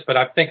privy to this, but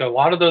I think a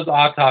lot of those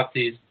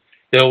autopsies,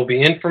 there will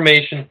be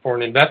information for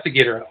an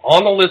investigator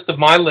on the list of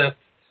my list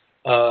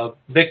of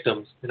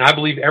victims, and I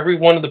believe every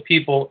one of the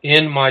people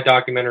in my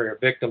documentary are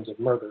victims of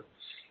murder.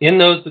 In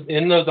those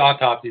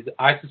autopsies,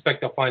 I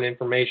suspect they'll find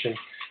information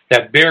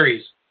that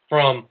varies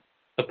from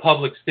the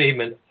public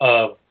statement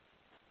of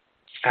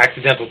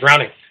accidental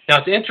drowning. Now,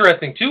 it's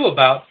interesting, too,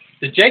 about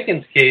the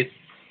Jenkins case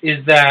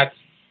is that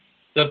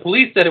the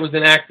police said it was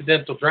an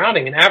accidental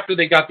drowning, and after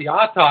they got the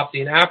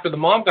autopsy and after the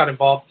mom got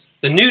involved,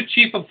 the new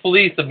chief of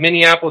police of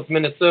Minneapolis,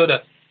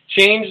 Minnesota,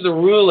 changed the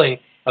ruling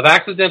of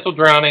accidental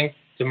drowning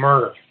to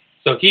murder.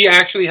 So he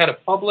actually had a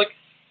public,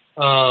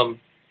 like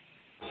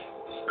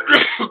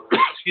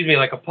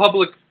a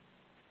public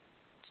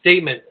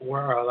statement,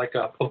 or like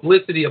a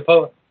publicity,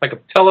 like a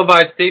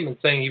televised statement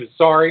saying he was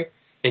sorry,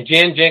 and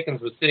Jan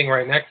Jenkins was sitting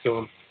right next to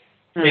him.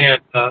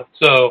 And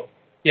so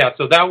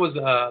that was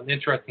an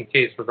interesting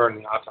case regarding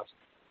the autopsy.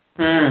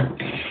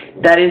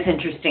 That is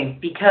interesting,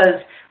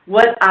 because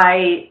what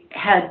I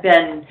had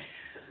been,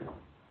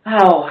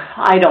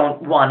 I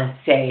don't want to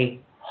say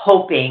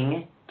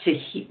hoping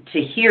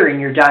to hear in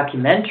your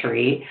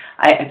documentary,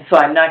 so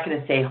I'm not going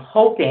to say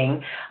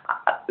hoping.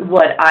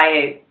 What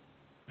I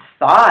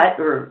thought,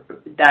 or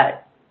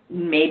that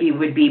maybe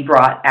would be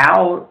brought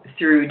out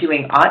through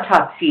doing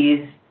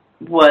autopsies,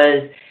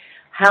 was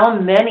how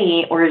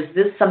many, or is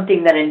this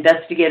something that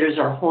investigators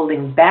are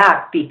holding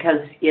back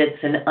because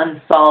it's an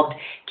unsolved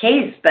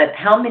case, but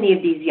how many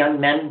of these young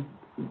men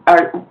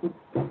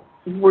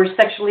were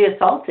sexually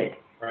assaulted?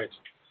 Right.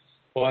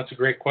 Well, that's a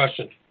great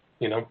question.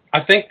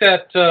 I think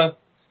that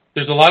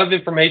there's a lot of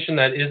information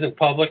that isn't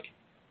public,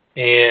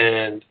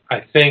 and I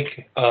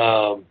think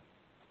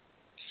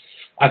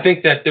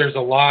that there's a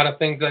lot of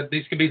things that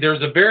these could be.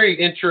 There's a very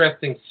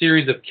interesting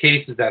series of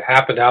cases that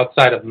happened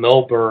outside of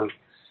Melbourne,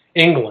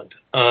 England,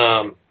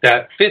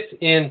 that fits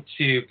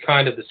into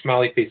kind of the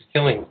Smiley Face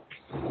Killings,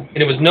 and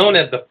it was known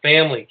as the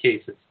family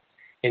cases.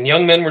 And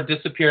young men were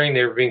disappearing;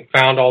 they were being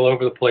found all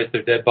over the place,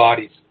 their dead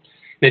bodies.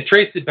 They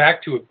traced it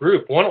back to a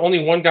group.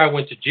 Only one guy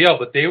went to jail,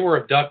 but they were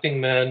abducting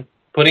men,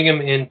 putting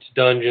them into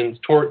dungeons,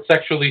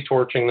 sexually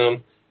torturing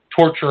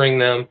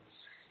them,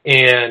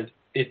 and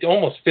it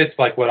almost fits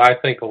like what I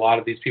think a lot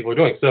of these people are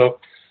doing. So,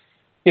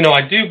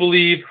 I do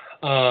believe,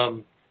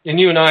 and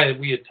you and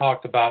we had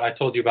talked about, I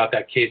told you about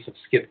that case of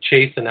Skip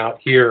Chasen out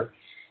here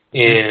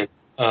in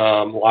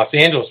Los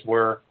Angeles,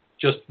 where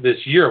just this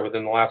year,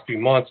 within the last few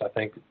months, I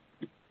think,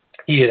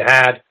 he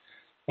had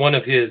one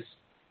of his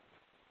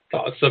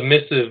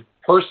submissive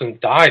persons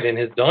died in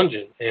his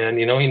dungeon, and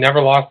he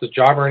never lost his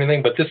job or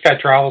anything, but this guy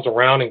travels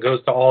around and goes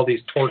to all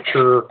these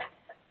torture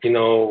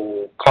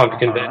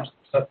conventions.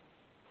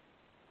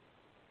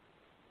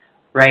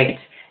 Right.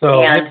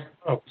 So, and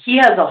he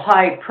has a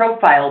high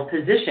profile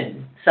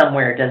position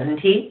somewhere, doesn't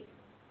he?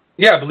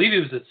 Yeah, I believe he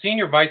was a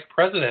senior vice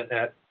president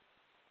at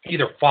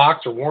either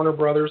Fox or Warner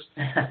Brothers.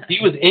 He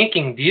was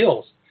inking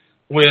deals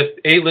with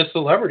A-list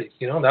celebrities.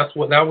 You know, that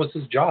was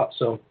his job.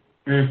 So,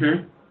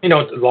 Mm-hmm. you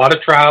know, it's a lot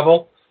of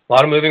travel, a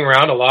lot of moving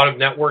around, a lot of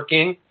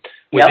networking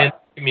within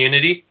the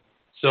community.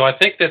 So I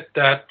think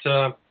that's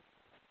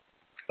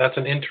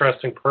an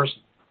interesting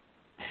person.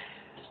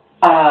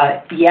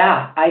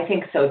 Yeah, I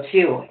think so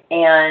too.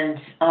 And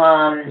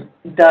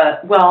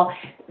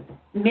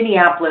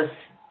Minneapolis,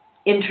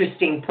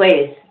 interesting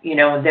place. You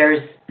know,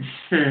 there's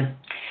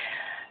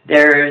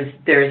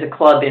a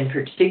club in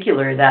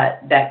particular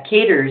that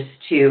caters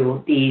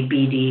to the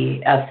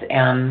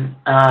BDSM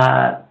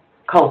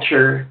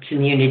culture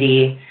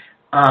community,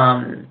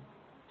 and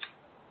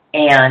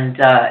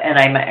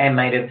I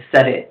might have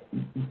said it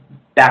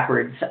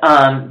backwards,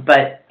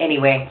 but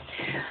anyway.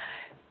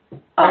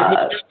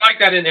 There's like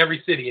that in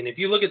every city, and if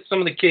you look at some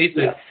of the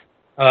cases,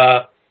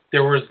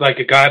 there was like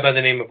a guy by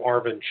the name of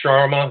Arvind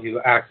Sharma who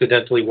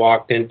accidentally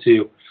walked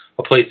into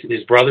a place.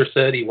 His brother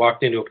said he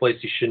walked into a place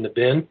he shouldn't have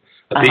been,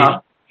 a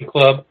BDSM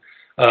club.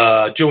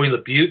 Joey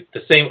LaBute,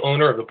 the same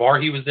owner of the bar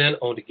he was in,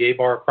 owned a gay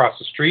bar across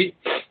the street.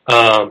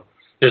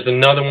 There's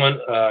another one,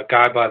 a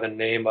guy by the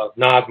name of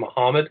Naz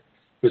Muhammad,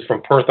 who's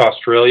from Perth,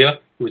 Australia,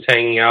 who was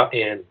hanging out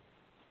in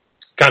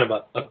kind of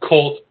a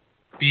cult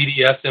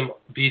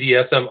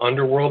BDSM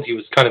underworld. He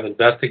was kind of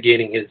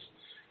investigating his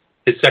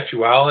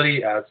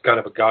sexuality as kind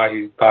of a guy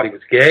who thought he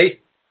was gay,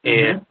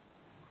 and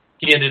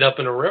he ended up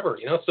in a river.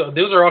 You know, so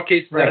those are all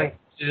cases that I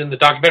included in the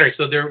documentary.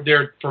 So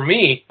they're for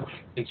me,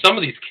 in some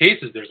of these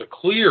cases, there's a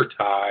clear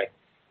tie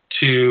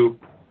to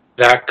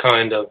that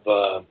kind of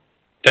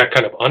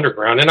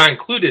underground, and I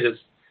included as,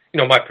 you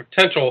know, my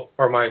potential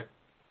or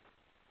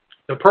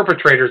the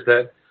perpetrators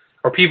that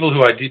are people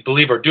who I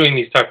believe are doing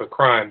these type of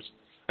crimes.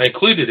 I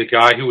included a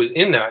guy who was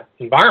in that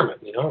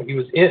environment. You know, he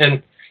was in,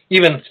 and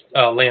even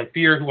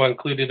Lanphier, who I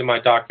included in my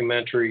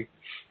documentary,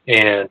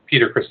 and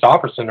Peter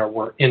Christopherson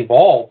were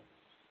involved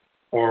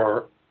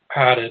or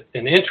had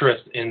an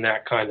interest in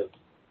that kind of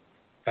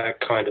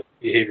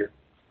behavior.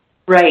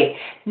 Right.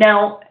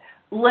 Now,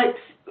 let's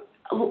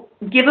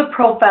give a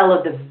profile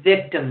of the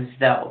victims,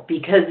 though,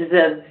 because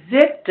the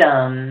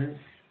victims,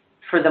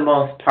 for the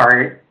most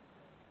part,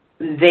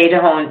 they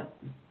don't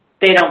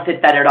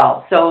fit that at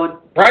all.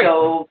 So, right.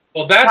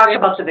 Well, talk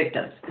about the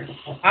victims.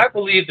 I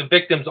believe the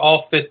victims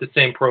all fit the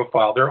same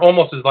profile. They're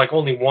almost as like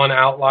only one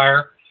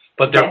outlier,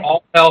 but they're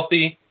all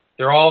healthy.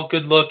 They're all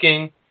good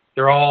looking.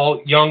 They're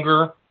all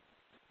younger,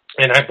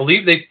 and I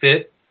believe they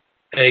fit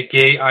a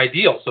gay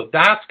ideal. So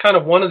that's kind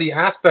of one of the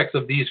aspects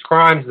of these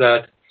crimes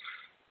that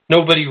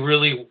nobody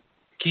really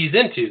keys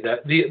into.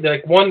 That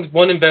like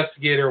one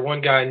investigator, one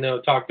guy I know,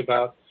 talked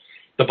about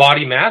the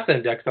body mass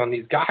index on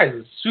these guys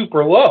is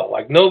super low.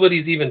 Like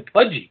nobody's even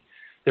pudgy.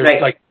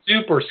 They're like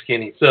super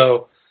skinny.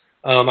 So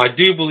I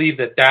do believe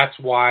that that's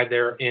why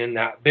they're in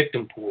that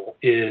victim pool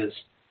is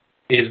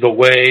the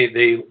way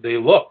they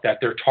look, that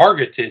they're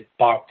targeted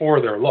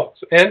for their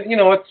looks. And, you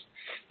know,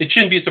 it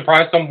shouldn't be a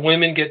surprise. Some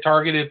women get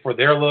targeted for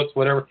their looks,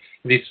 whatever.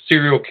 These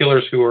serial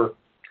killers who are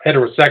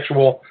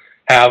heterosexual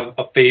have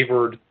a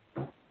favored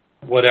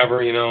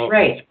whatever, you know,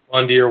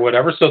 Bundy or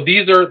whatever. So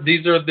these are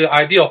the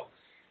ideal.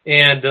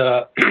 And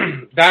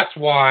that's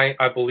why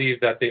I believe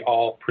that they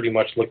all pretty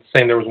much look the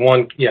same. There was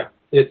one,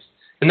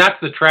 and that's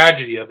the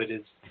tragedy of it,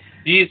 is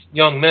these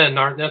young men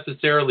aren't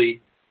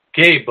necessarily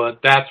gay, but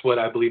that's what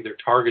I believe they're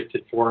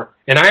targeted for.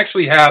 And I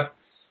actually have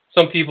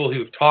some people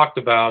who've talked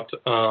about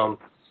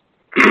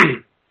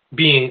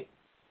being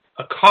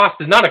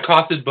not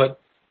accosted, but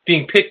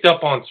being picked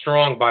up on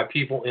strong by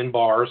people in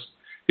bars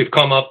who've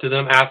come up to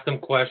them, asked them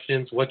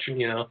questions, what's your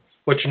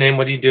name,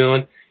 what are you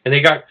doing? And they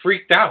got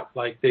freaked out,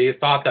 like they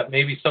thought that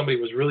maybe somebody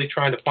was really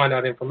trying to find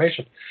out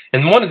information.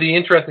 And one of the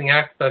interesting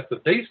aspects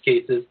of these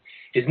cases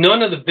is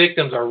none of the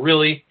victims are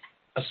really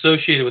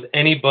associated with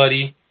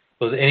anybody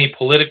with any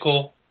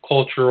political,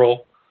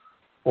 cultural,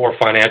 or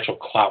financial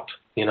clout.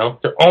 You know,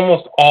 they're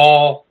almost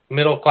all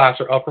middle class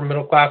or upper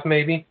middle class,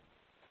 maybe.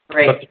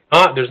 Right. But they're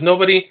not. There's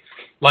nobody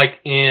like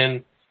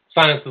in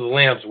Silence of the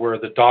Lambs where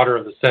the daughter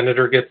of the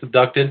senator gets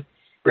abducted.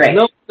 There's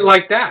nobody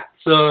like that.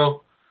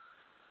 So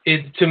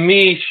it, to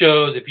me,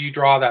 shows, if you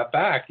draw that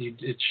back,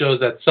 it shows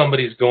that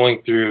somebody's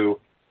going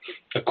through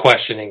a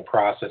questioning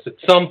process at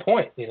some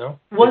point, you know.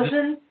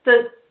 Wasn't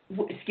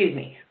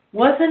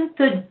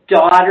the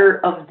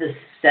daughter of the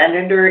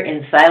senator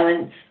in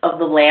Silence of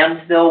the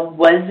Lambs, though,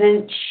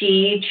 wasn't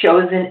she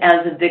chosen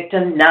as a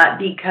victim not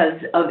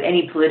because of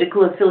any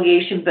political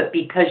affiliation, but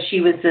because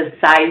she was a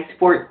size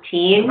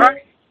 14?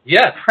 Right.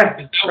 Yes.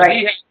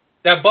 Right.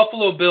 That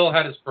Buffalo Bill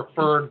had his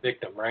preferred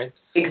victim, right?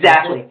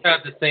 Exactly. He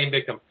had the same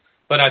victim.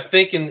 But I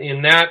think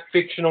in that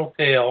fictional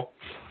tale,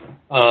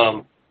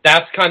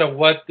 that's kind of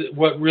what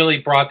really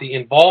brought the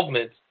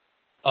involvement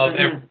of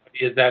everybody,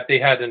 is that they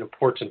had an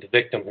important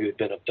victim who had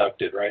been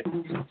abducted, right?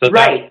 So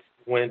that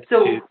went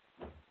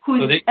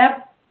who's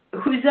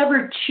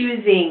ever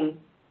choosing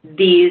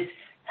these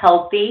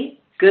healthy,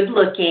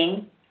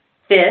 good-looking,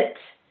 fit,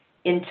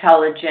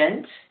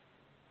 intelligent,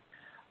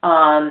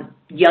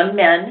 young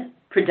men,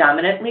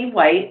 predominantly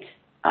white,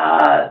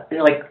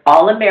 like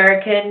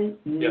all-American,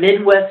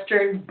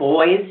 Midwestern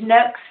boys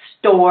next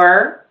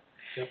door,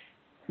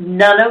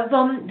 none of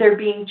them, they're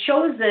being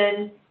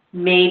chosen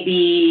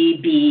maybe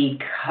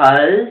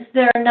because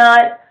they're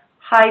not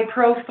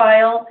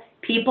high-profile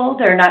people,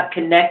 they're not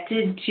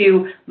connected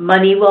to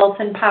money, wealth,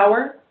 and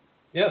power?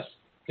 Yes,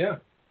 yeah.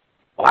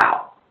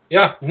 Wow.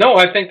 Yeah, no,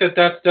 I think that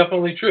that's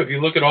definitely true. If you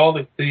look at all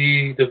the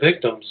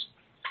victims,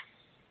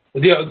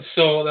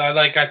 so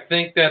I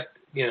think that,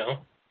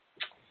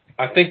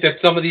 I think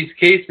that some of these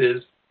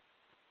cases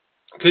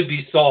could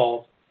be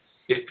solved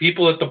if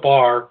people at the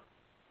bar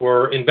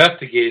were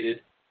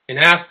investigated and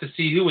asked to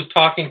see who was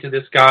talking to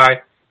this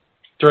guy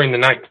during the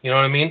night. You know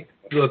what I mean?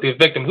 The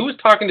victim. Who was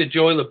talking to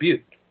Joey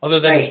LaBute? Other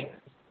than right.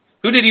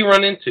 Who did he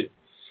run into?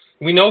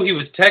 We know he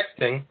was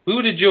texting.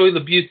 Who did Joey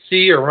LaBute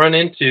see or run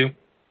into?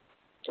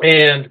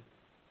 And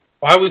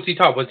why was he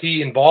talking? Was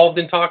he involved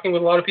in talking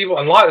with a lot of people?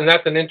 And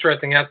that's an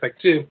interesting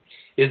aspect, too,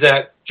 is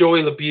that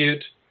Joey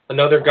LaBute,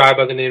 another guy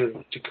by the name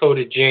of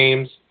Dakota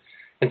James,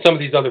 and some of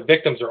these other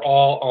victims are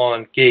all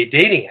on gay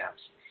dating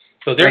apps.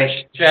 So they're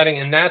right. chatting,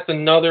 and that's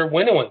another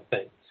winnowing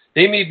thing.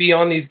 They may be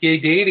on these gay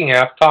dating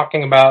apps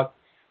talking about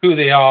who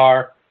they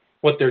are,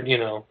 what their,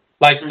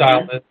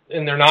 lifestyle is,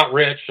 and they're not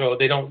rich, so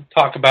they don't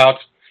talk about,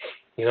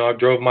 I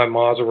drove my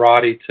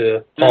Maserati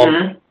to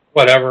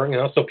whatever,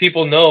 so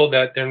people know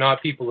that they're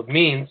not people of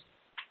means.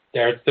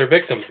 It's their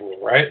victim pool,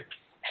 right?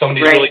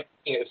 Somebody's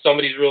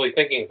really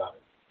thinking about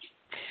it.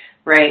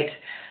 Right.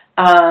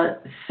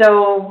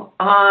 So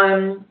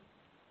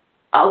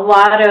a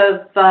lot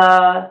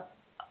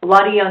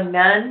of young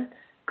men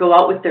go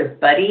out with their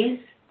buddies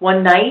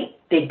one night.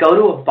 They go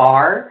to a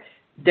bar.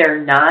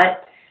 They're not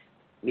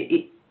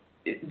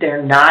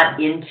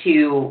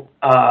into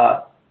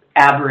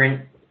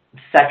aberrant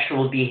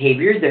sexual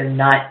behavior. They're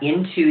not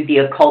into the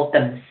occult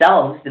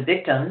themselves, the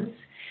victims.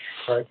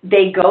 Right.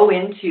 They go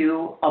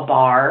into a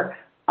bar.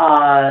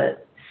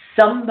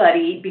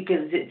 Somebody,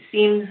 because it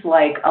seems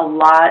like a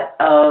lot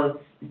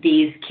of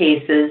these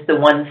cases, the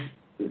ones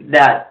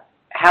that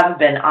have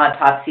been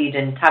autopsied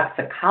and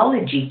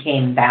toxicology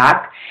came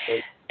back,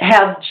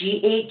 have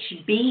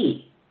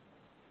GHB.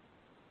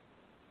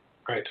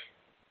 Right.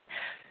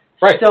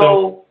 Right.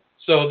 So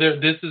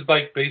this is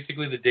like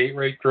basically the date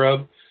rape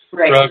drug,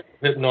 right. drug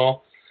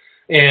fentanyl,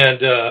 and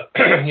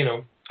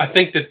I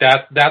think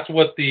that's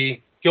what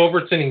the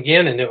Gilbertson and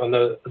Gannon on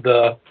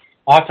the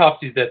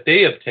autopsies that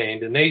they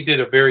obtained, and they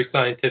did a very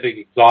scientific,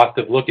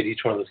 exhaustive look at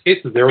each one of those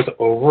cases. There was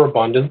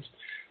overabundance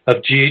of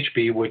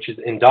GHB, which is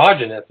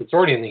endogenous. It's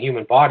already in the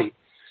human body,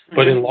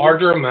 but in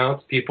larger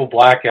amounts, people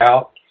black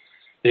out.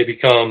 They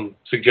become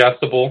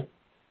suggestible.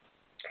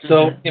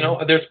 So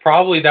that's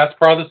part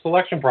of the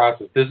selection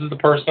process. This is the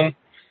person.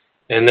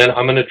 And then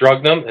I'm going to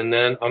drug them, and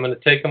then I'm going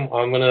to take them.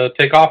 I'm going to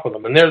take off with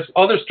them. And there's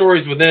other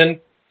stories within.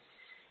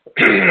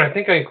 I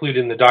think I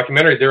included in the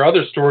documentary. There are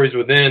other stories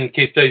within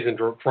case studies and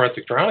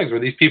forensic drownings where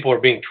these people are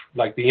being,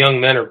 like the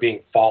young men are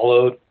being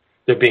followed.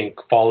 They're being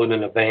followed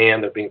in a van.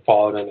 They're being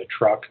followed in a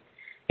truck.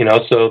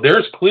 So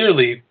there's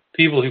clearly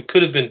people who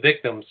could have been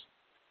victims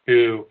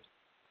who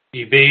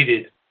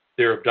evaded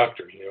their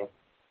abductors.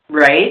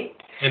 Right.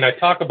 And I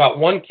talk about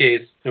one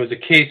case. It was a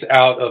case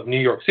out of New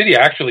York City.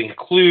 I actually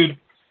include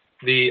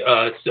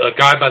a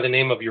guy by the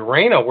name of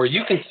Urena, where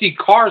you can see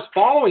cars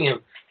following him.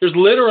 There's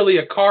literally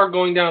a car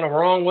going down a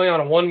wrong way on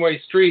a one-way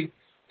street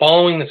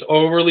following this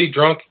overly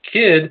drunk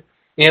kid,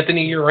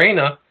 Anthony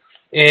Urena.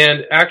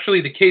 And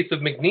actually the case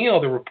of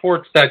McNeil, the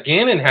reports that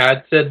Gannon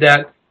had said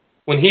that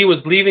when he was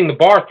leaving the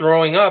bar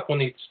throwing up, when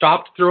he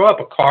stopped to throw up,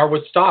 a car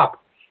would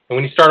stop. And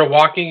when he started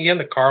walking again,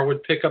 the car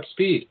would pick up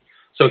speed.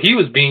 So he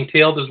was being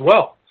tailed as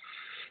well.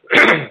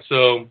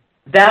 So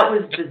that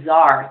was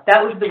bizarre.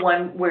 That was the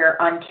one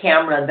where on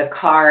camera the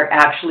car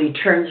actually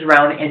turns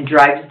around and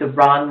drives the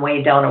wrong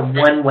way down a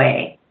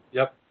one-way.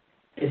 Yep.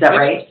 Is that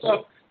right?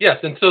 So, yes,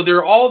 and so there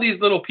are all these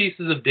little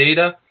pieces of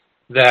data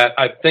that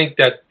I think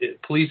that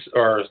police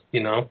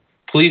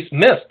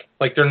missed.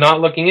 Like they're not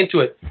looking into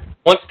it.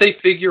 Once they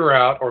figure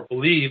out or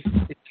believe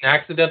it's an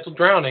accidental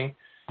drowning,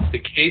 the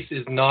case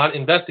is not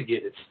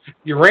investigated.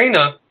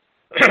 Urena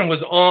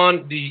was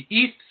on the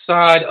east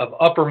side of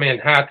Upper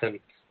Manhattan,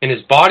 and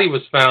his body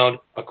was found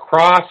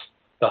across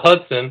the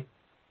Hudson,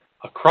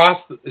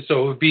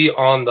 so it would be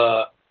on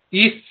the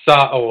east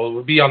side, it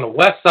would be on the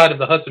west side of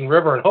the Hudson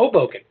River in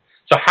Hoboken.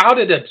 So how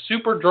did a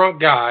super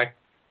drunk guy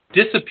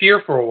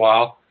disappear for a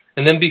while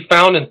and then be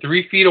found in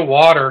 3 feet of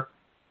water,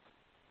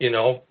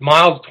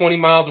 20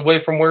 miles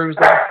away from where he was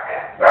at?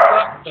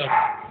 That's an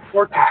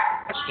important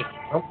question,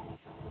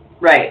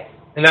 Right.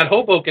 And that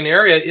Hoboken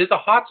area is a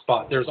hot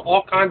spot. There's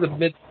all kinds of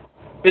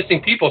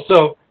missing people.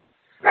 So,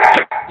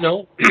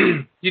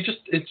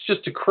 it's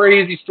just a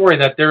crazy story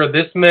that there are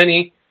this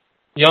many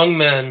young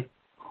men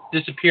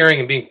disappearing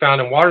and being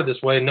found in water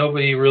this way, and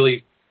nobody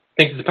really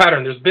thinks it's a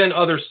pattern. There's been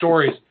other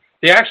stories.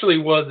 There actually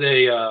was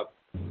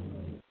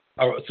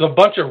a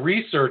bunch of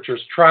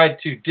researchers tried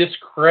to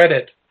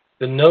discredit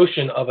the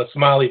notion of a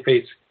smiley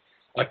face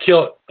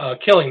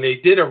killing. They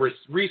did a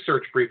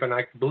research brief, and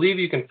I believe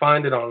you can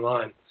find it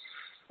online.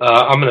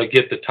 I'm going to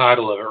get the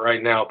title of it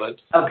right now, but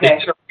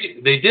okay.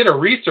 They did a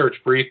research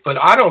brief, but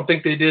I don't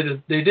think they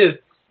did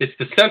It's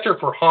the Center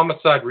for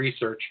Homicide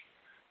Research,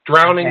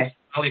 Drowning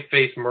Smiley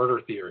Face Murder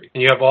Theory.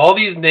 And you have all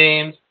these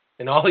names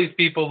and all these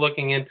people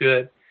looking into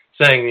it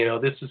saying,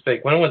 this is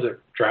fake. When was it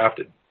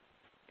drafted?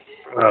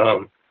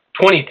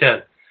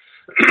 2010.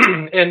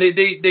 And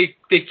they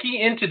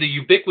key into the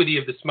ubiquity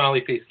of the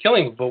Smiley Face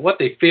Killings, but what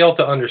they fail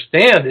to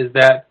understand is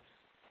that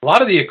a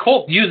lot of the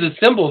occult uses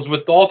symbols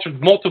with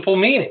multiple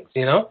meanings,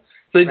 So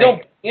they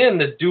don't in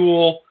the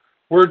dual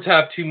words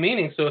have two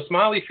meanings. So a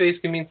smiley face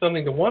can mean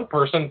something to one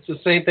person. It's the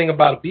same thing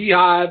about a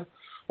beehive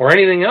or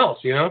anything else,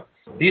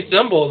 These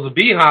symbols, the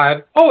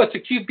beehive, it's a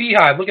cute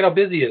beehive. Look at how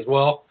busy it is.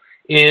 Well,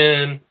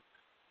 in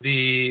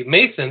the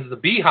Masons, the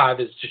beehive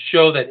is to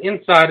show that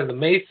inside of the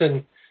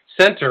Mason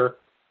center,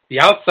 the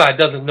outside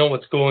doesn't know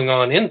what's going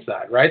on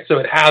inside, right? So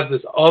it has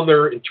this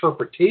other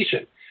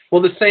interpretation.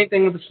 Well, the same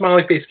thing with the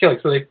Smiley Face Killing.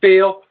 So they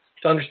fail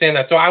to understand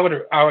that. So I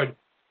would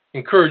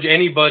encourage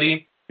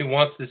anybody who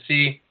wants to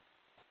see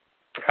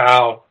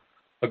how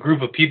a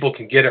group of people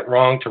can get it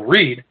wrong to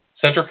read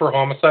Center for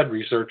Homicide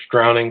Research,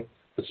 Drowning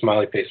the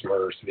Smiley Face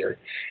Murders Theory,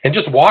 and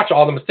just watch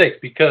all the mistakes,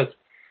 because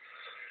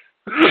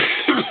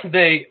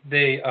they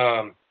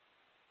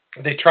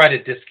try to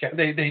discount.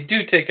 They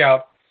do take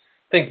out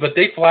things, but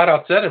they flat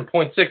out said in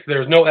point 6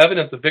 there's no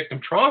evidence of victim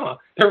trauma.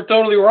 They're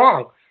totally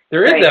wrong.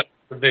 There is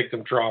evidence of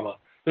victim trauma.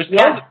 There's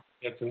tons of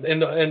evidence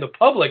in the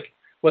public.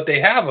 What they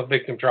have of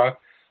victim trauma,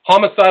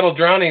 homicidal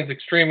drowning is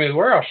extremely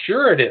rare.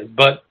 Sure it is,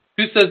 but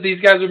who says these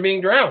guys are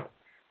being drowned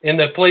in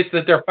the place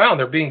that they're found?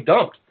 They're being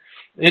dumped.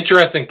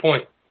 Interesting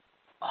point.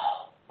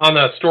 On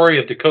the story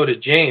of Dakota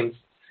James,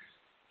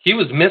 he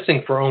was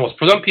missing for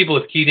some people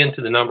have keyed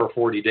into the number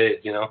 40 days,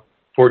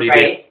 40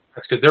 days.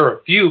 That's because there are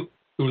a few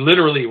who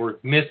literally were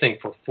missing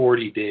for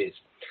 40 days.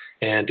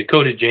 And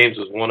Dakota James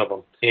was one of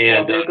them.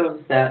 And there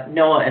goes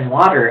Noah and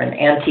water and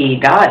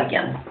anti-God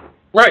again.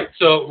 Right.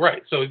 So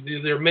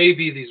there may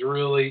be these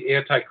really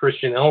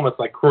anti-Christian elements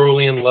like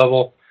Crowleyan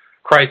level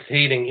Christ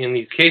hating in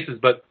these cases,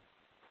 but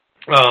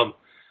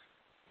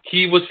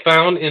he was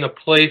found in a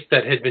place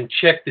that had been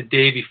checked the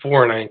day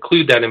before, and I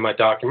include that in my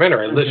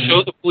documentary. I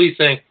showed the police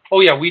saying,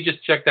 we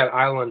just checked that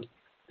island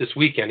this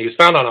weekend. He was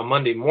found on a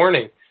Monday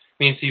morning,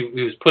 means he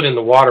was put in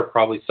the water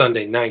probably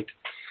Sunday night.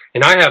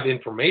 And I have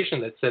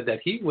information that said that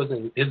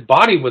his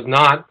body was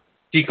not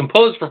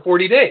decomposed for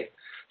 40 days.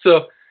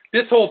 So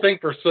this whole thing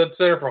for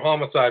Center for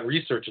Homicide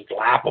Research is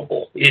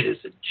laughable. It is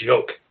a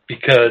joke,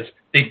 because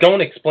they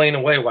don't explain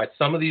away why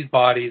some of these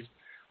bodies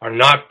are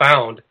not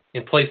found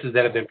in places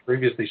that have been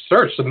previously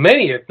searched. So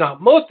many, if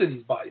not most of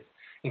these bodies,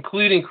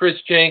 including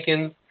Chris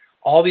Jenkins,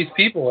 all these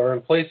people are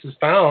in places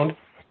found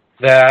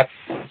that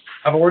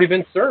have already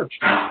been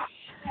searched.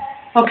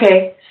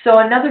 Okay, so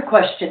another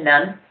question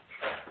then.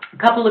 A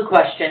couple of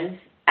questions,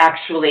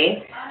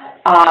 actually.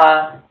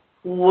 How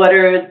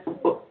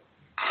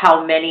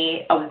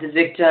many of the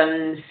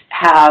victims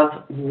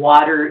have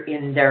water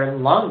in their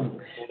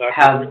lungs? Well,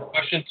 that's a good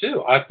question,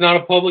 too. It's not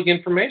a public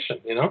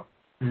information, It's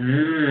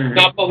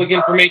not public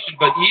information,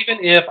 but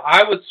even if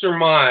I would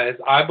surmise,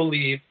 I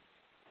believe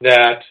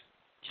that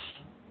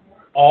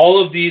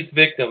all of these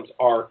victims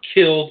are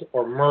killed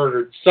or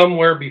murdered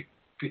somewhere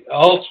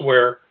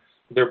elsewhere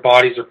their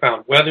bodies are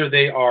found, whether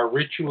they are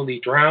ritually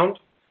drowned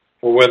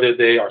or whether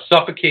they are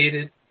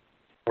suffocated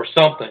or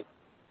something,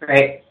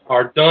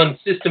 are done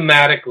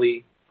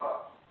systematically,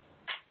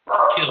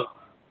 killed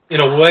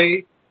in a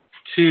way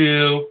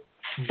to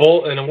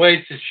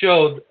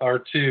show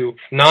or to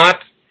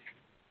not,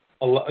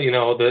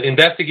 the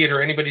investigator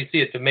or anybody see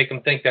it, to make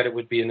them think that it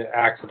would be an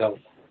accident.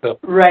 So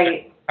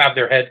have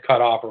their head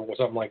cut off or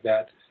something like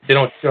that. They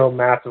don't show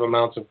massive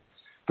amounts of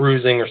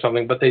bruising or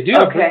something, but they do.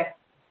 Okay.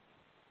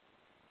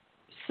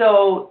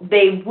 So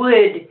they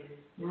would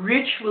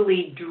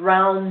ritually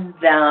drown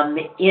them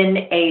in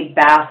a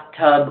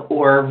bathtub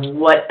or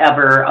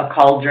whatever, a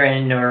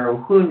cauldron or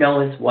who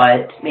knows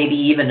what, maybe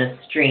even a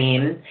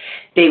stream.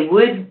 They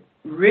would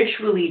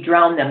ritually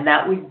drown them.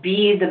 That would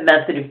be the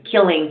method of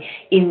killing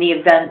in the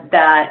event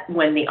that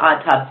when the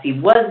autopsy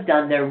was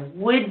done, there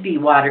would be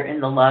water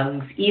in the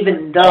lungs,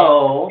 even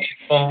though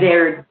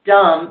they're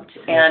dumped.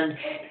 And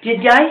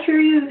did I hear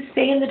you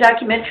say in the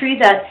documentary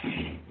that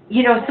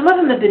some of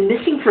them have been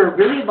missing for a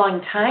really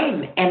long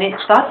time, and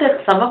it's thought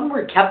that some of them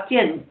were kept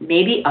in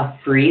maybe a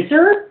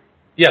freezer?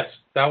 Yes,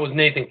 that was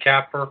Nathan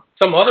Capper.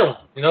 Some other ones,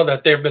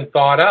 that they've been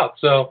thawed out.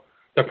 So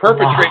the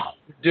perpetrators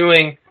are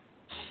doing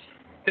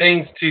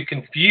things to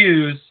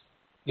confuse,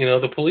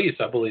 the police,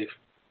 I believe.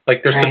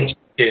 Like they're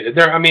sophisticated.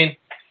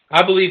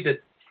 I believe that,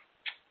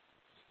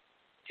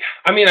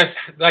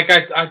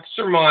 I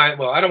surmise,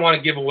 I don't want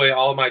to give away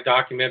all of my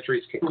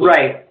documentaries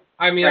conclusions.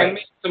 I made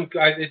some,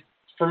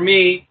 for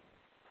me,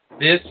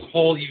 this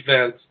whole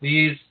event,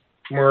 these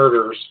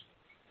murders,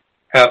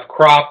 have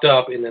cropped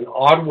up in an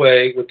odd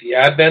way with the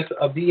advent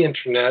of the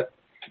internet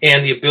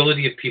and the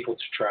ability of people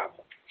to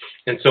travel.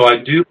 And so I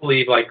do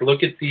believe,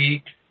 look at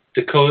the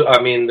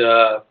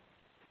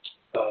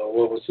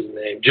what was his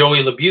name?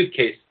 Joey LaBute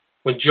case.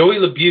 When Joey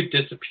LaBute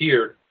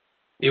disappeared,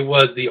 it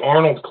was the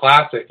Arnold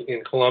Classic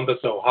in Columbus,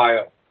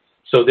 Ohio.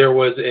 So there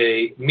was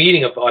a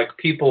meeting of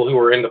people who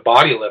were into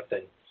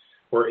bodylifting.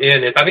 were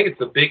in it. I think it's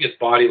the biggest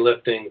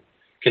bodylifting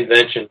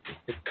convention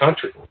in the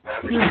country.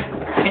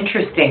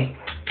 Interesting.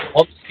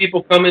 All these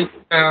people come into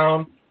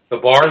town. The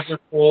bars are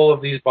full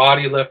of these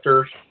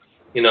bodilifters,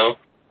 and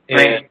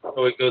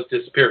so it goes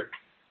disappeared.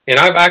 And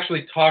I've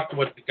actually talked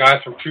with the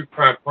guys from True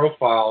Crime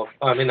Profile.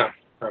 I mean, not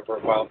True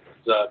Crime Profile.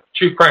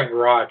 True Crime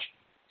Garage,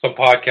 some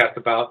podcast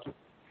about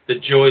the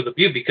joy of the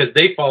view, because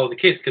they follow the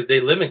case because they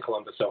live in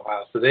Columbus,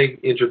 Ohio. So they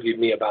interviewed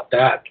me about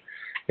that.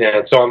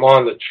 And so I'm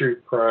on the True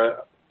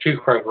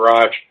Crime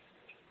Garage,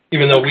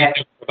 even though we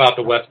talked about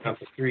the West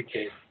Memphis 3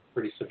 case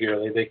pretty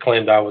severely. They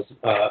claimed I was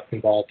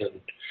involved in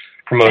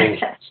promoting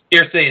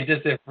hearsay and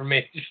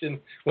disinformation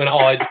when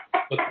all I did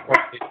was report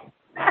it.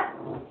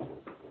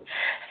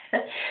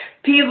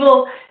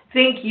 People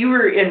think you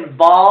were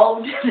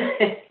involved.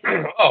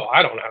 Oh,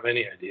 I don't have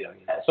any idea.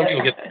 Some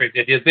people get crazy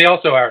ideas. They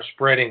also are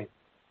spreading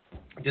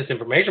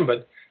disinformation,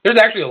 but there's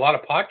actually a lot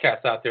of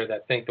podcasts out there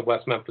that think the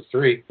West Memphis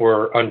 3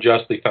 were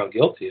unjustly found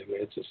guilty. I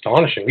mean, it's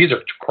astonishing. These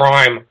are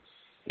crime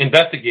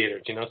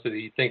investigators, so that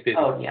you think they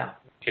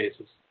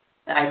cases.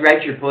 I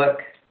read your book,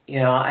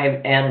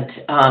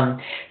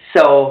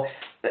 so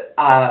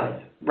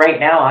right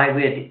now I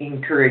would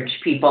encourage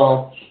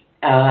people,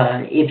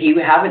 if you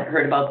haven't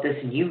heard about this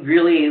and you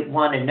really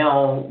want to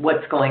know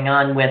what's going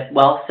on with,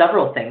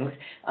 several things.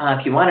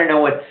 If you want to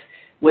know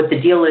what the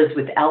deal is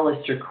with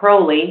Aleister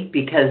Crowley,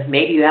 because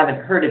maybe you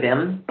haven't heard of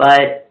him,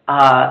 but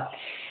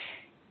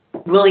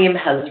William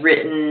has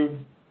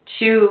written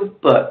 2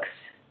 books.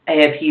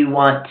 If you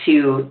want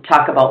to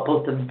talk about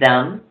both of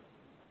them.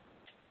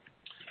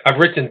 I've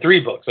written 3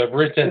 books. I've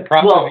written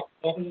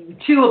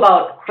 2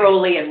 about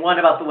Crowley and 1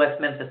 about the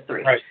West Memphis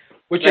 3. Right,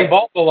 which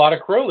involves a lot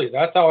of Crowley.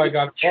 That's how I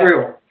got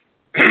involved.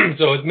 True.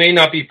 So it may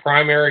not be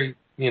primary,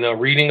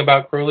 reading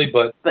about Crowley,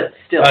 but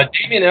still.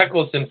 Damien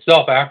Eccles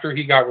himself, after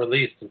he got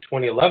released in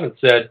 2011,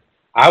 said,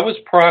 I was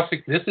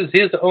prosecuted, this is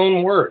his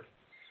own word,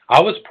 I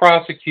was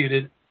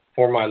prosecuted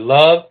for my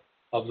love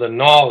of the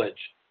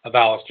knowledge of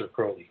Aleister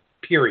Crowley,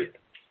 period.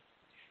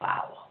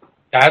 Wow.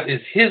 That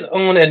is his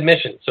own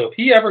admission. So if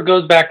he ever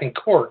goes back in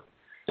court,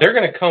 they're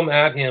going to come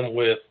at him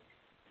with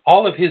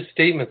all of his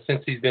statements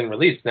since he's been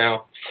released.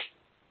 Now,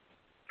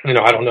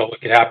 I don't know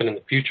what could happen in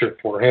the future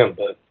for him,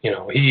 but,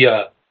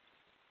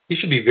 he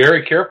should be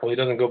very careful he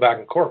doesn't go back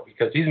in court,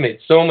 because he's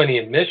made so many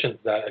admissions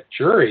that a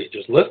jury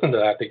just listen to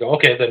that. They go,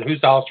 okay, then who's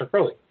Aleister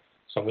Crowley?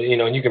 So,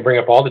 and you can bring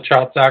up all the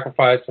child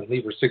sacrifice and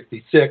Liber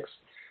 66,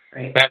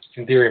 right. Magic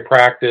in Theory and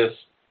Practice,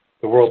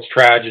 the world's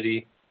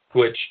tragedy,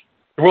 which...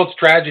 The world's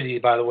tragedy,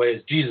 by the way,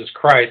 is Jesus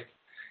Christ,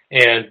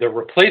 and the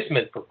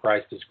replacement for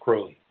Christ is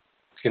Crowley.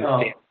 It's going to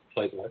stand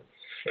replacement.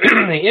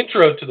 The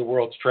intro to the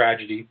world's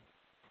tragedy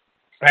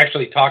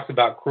actually talks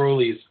about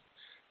Crowley's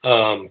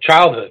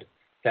childhood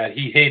that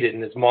he hated,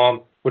 and his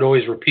mom would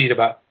always repeat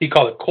about, he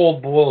called it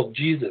cold boiled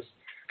Jesus,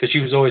 because she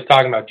was always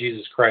talking about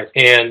Jesus Christ.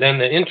 And then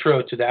the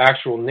intro to the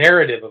actual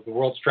narrative of the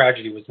world's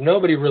tragedy, which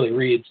nobody really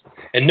reads,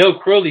 and no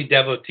Crowley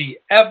devotee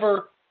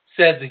ever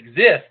says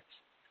exists.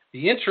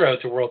 The intro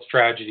to World's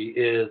Tragedy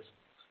is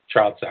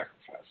child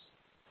sacrifice.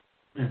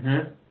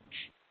 Mm-hmm.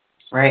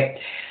 Right.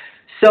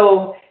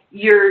 So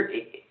your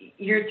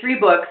 3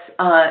 books,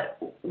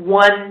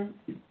 one,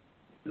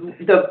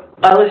 the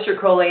Aleister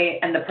Crowley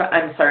and I've got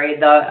it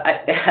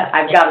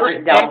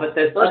written down, but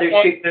there's other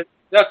 2.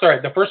 That's all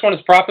right. The first one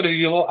is Prophet of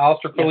Evil,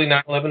 Aleister Crowley,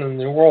 9/11, and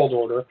the New World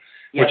Order,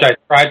 which I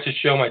tried to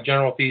show. My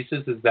general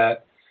thesis is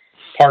that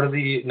part of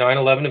the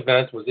 9/11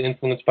 events was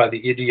influenced by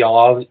the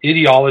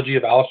ideology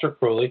of Aleister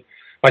Crowley.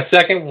 My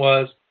second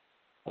was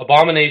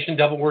Abomination,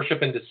 Devil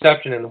Worship, and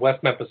Deception in the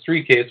West Memphis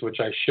 3 case, which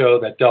I show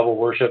that devil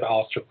worship,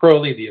 Aleister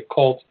Crowley, the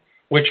occult,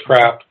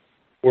 witchcraft,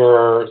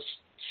 were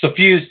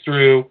suffused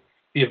through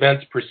the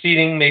events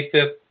preceding May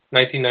 5th,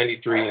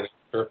 1993, and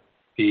after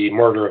the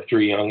murder of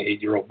 3 young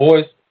 8-year-old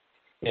boys.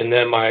 And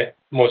then my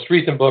most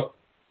recent book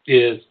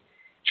is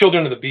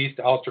Children of the Beast,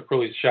 Aleister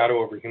Crowley's Shadow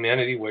Over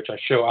Humanity, which I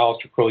show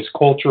Aleister Crowley's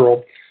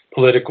cultural,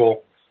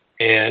 political,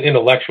 and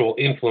intellectual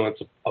influence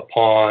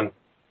upon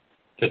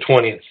the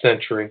 20th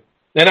century.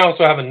 Then I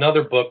also have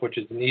another book, which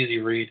is an easy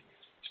read.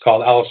 It's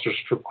called Aleister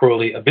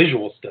Crowley, A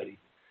Visual Study.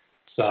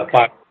 It's a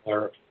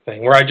popular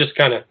thing where I just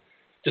kind of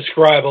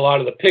describe a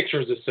lot of the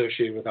pictures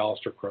associated with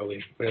Aleister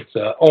Crowley. It's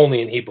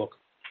only an ebook.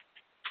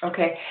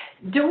 Okay.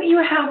 Don't you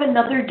have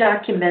another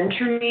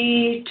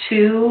documentary,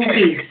 too,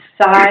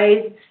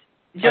 besides...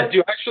 I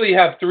do actually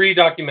have 3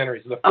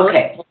 documentaries. The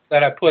first one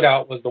that I put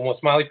out was the one,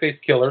 Smiley Face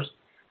Killers,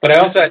 but I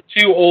also had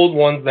 2 old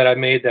ones that I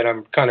made that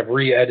I'm kind of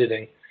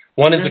re-editing.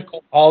 One is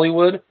Occult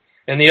Hollywood,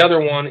 and the other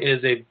one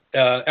is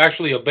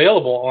actually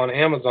available on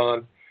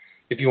Amazon.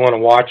 If you want to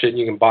watch it,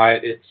 you can buy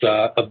it. It's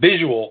a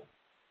visual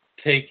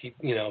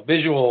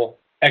visual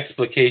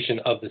explication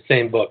of the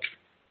same book,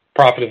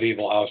 Prophet of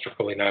Evil, Aleister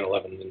Crowley,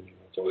 9/11.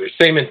 So there's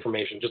same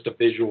information, just a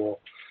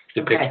visual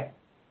depiction.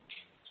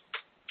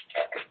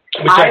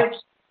 Okay.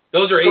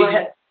 Those are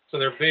 80, so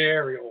they're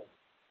very old.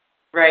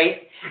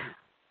 Right.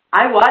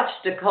 I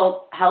watched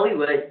Occult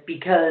Hollywood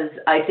because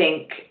I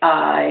think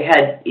I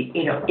had,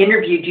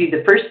 interviewed you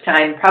the first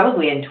time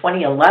probably in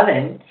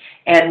 2011.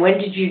 And when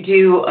did you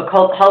do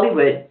Occult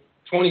Hollywood?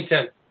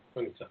 2010.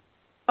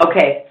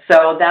 Okay,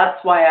 so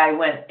that's why I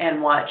went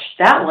and watched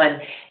that one.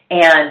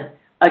 And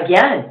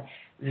again,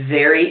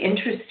 very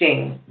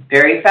interesting,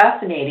 very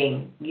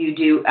fascinating. You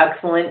do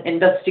excellent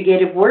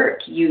investigative work.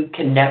 You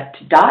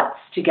connect dots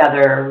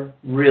together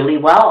really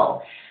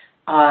well.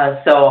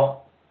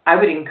 So I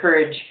would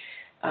encourage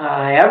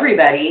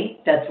everybody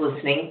that's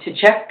listening to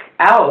check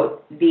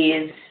out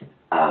these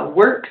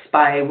works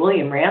by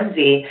William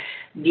Ramsey,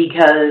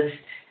 because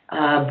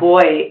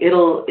boy,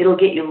 it'll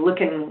get you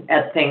looking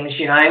at things.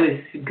 I was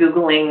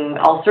Googling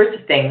all sorts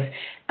of things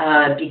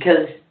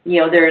because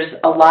there's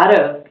a lot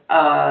of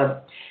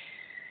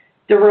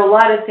there were a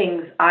lot of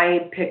things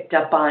I picked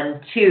up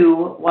on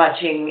too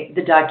watching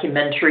the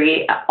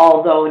documentary,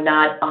 although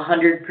not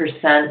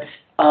 100%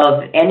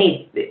 of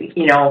any,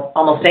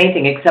 almost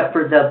anything except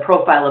for the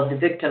profile of the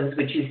victims,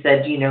 which you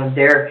said,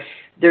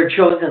 they're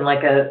chosen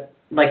like a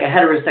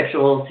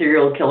heterosexual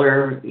serial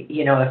killer.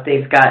 If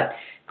they've got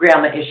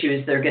grandma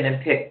issues, they're going to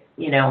pick,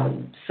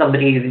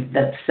 somebody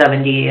that's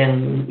 70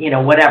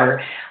 and,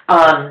 whatever.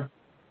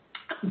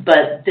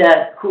 But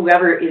that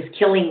whoever is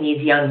killing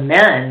these young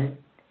men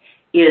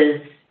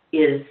is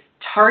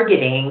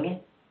targeting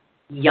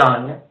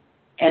young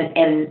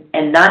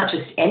and not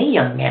just any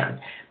young man,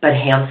 but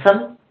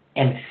handsome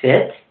and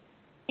fit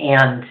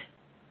and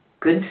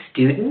good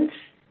students.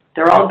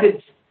 They're all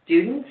good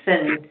students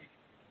and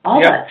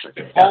all that sort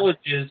of stuff.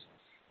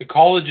 The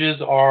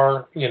colleges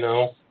are,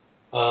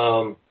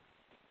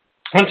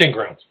 hunting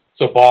grounds.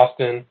 So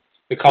Boston,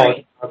 the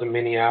college grounds in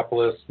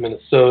Minneapolis,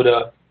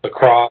 Minnesota, La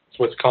Crosse,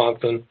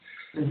 Wisconsin,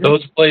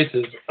 those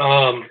places.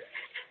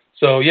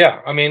 So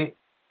yeah, I mean,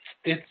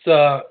 it's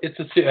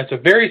a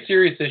very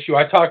serious issue.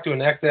 I talked to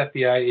an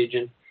ex-FBI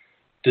agent,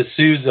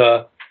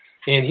 D'Souza,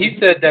 and he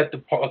said that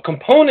a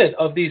component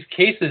of these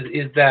cases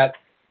is that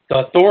the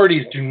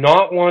authorities do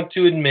not want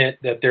to admit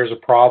that there's a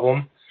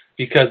problem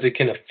because it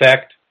can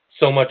affect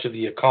so much of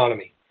the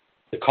economy.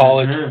 The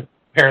college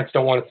parents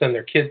don't want to send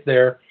their kids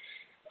there.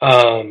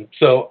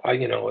 So I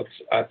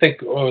think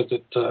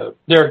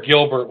Derek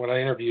Gilbert, when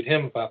I interviewed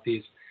him about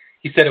these,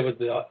 he said it was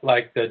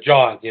like the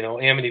Jaws,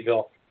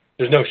 Amityville.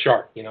 There's no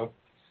shark,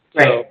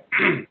 Right.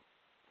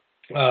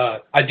 So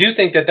I do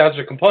think that that's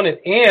a component,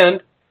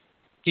 and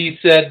he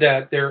said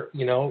that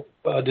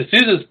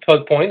D'Souza's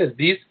point is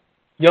these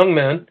young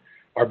men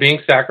are being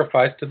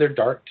sacrificed to their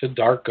dark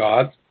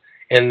gods,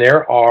 and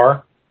there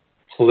are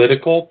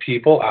political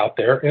people out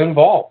there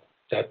involved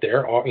that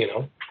there are,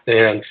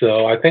 and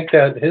so I think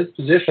that his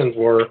positions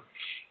were,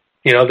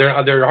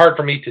 they're hard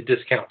for me to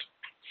discount.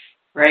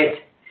 Right.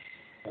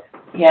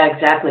 Yeah,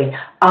 exactly.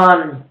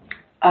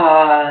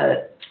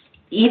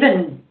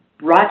 Even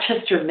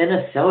Rochester,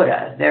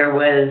 Minnesota, there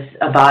was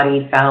a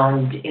body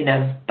found in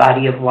a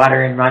body of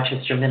water in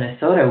Rochester,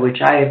 Minnesota, which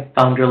I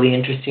found really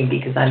interesting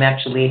because I'm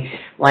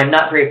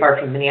not very far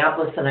from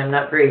Minneapolis and I'm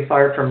not very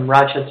far from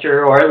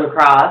Rochester or La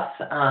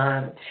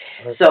Crosse.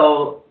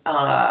 So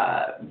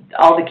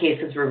all the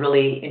cases were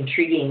really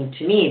intriguing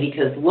to me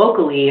because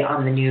locally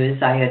on the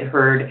news I had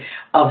heard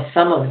of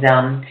some of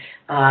them.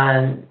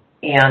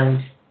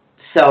 And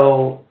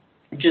so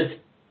just,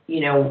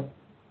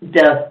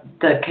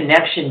 the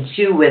connection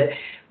too with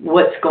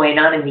what's going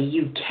on in the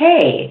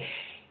UK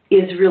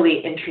is really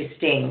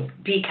interesting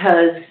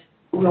because,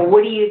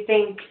 what do you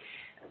think?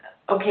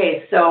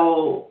 Okay,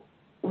 so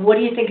what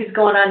do you think is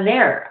going on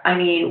there? I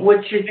mean,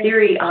 what's your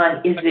theory on,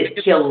 is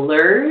it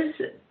killers?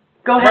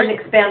 Go ahead and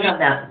expand on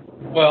that.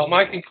 Well,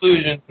 my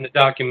conclusion in the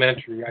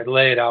documentary, I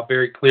lay it out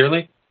very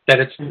clearly, that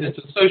it's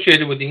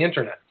associated with the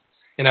internet.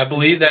 And I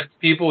believe that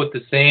people with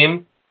the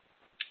same,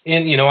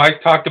 and, I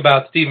talked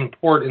about Stephen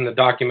Port in the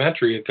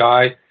documentary, a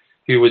guy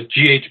who was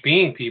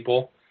GHBing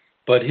people,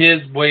 but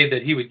his way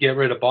that he would get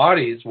rid of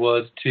bodies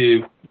was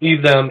to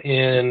leave them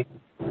in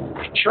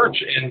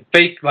church and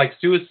fake, like,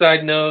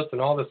 suicide notes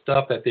and all the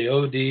stuff that they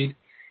OD'd.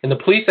 And the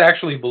police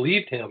actually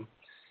believed him.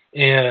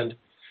 And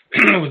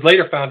it was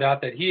later found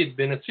out that he had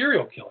been a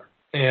serial killer.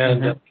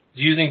 And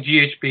using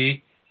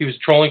GHB, he was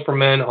trolling for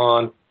men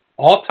on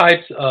all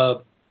types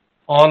of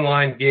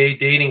online gay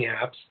dating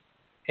apps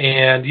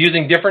and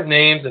using different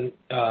names and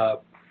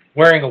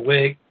wearing a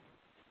wig.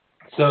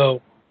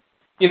 So,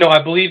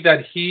 I believe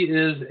that he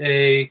is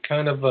a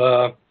kind of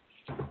a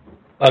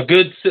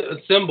good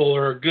symbol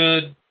or a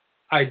good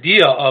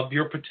idea of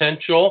your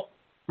potential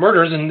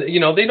murders. And,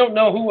 they don't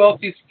know who else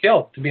he's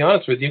killed, to be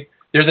honest with you.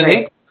 There's an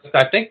inquest,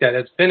 I think, that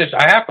it's finished.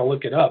 I have to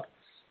look it up.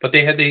 But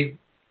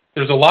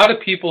there's a lot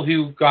of people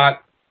who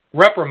got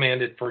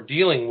reprimanded for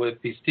dealing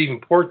with the Stephen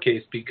Port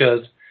case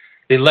because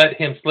they let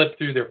him slip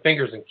through their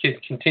fingers and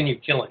continue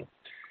killing.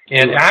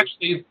 And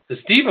actually, the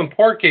Stephen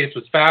Port case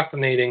was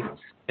fascinating.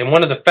 And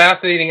one of the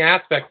fascinating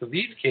aspects of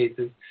these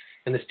cases,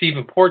 and the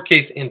Stephen Port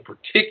case in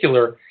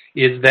particular,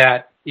 is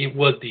that it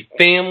was the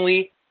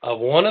family of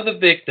one of the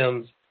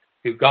victims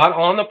who got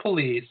on the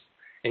police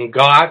and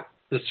got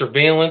the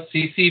surveillance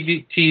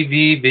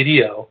CCTV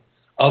video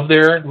of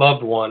their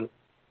loved one,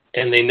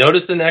 and they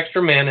noticed an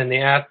extra man, and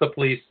they asked the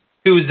police,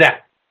 who's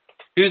that?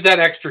 Who's that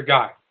extra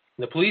guy?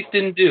 And the police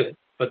didn't do it,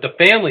 but the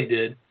family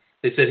did.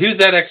 They said, who's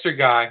that extra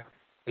guy?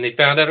 And they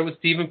found out it was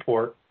Stephen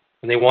Port,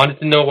 and they wanted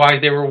to know why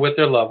they were with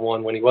their loved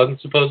one when he wasn't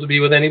supposed to be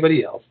with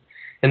anybody else.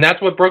 And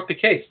that's what broke the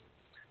case.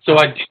 So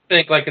I do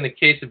think, like in the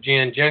case of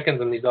Jan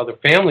Jenkins and these other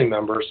family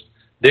members,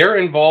 their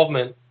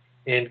involvement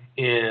in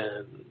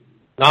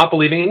not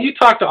believing, and you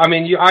talked to, I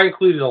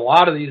included a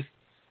lot of these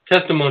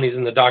testimonies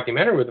in the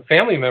documentary where the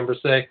family members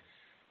say,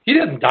 he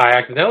didn't die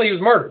accidentally, he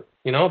was murdered.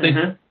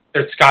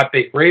 There's Scott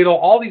Bake-Radel,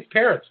 all these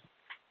parents,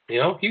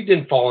 he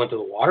didn't fall into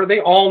the water. They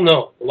all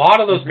know. A lot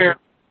of those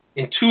parents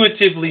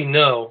intuitively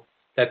know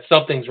that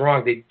something's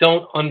wrong. They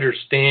don't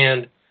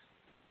understand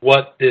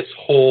what this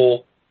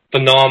whole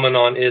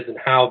phenomenon is and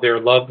how their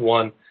loved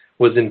one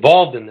was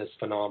involved in this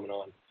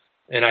phenomenon.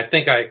 And I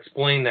think I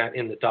explained that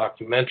in the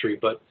documentary,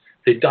 but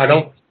I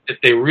don't if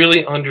they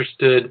really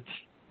understood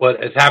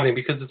what is happening,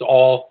 because it's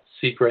all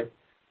secret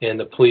and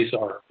the police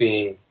are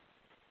being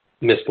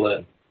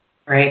misled.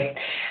 Right.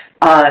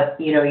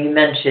 You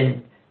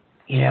mentioned,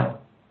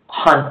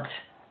 hunt.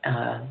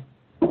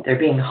 They're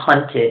being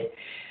hunted.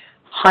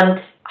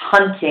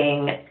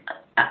 Hunting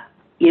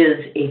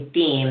is a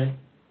theme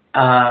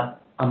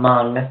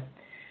among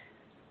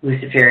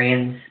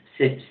Luciferians,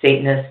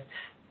 Satanists.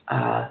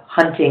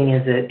 Hunting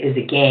is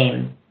a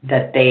game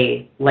that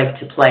they like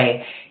to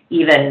play.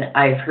 Even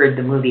I've heard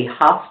the movie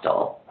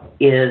Hostel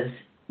is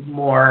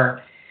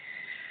more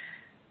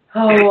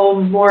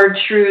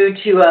true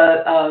to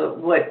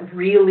what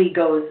really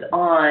goes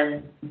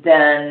on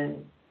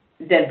than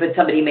but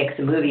somebody makes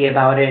a movie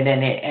about it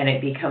and it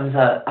becomes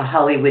a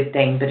Hollywood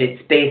thing, but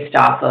it's based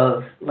off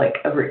of like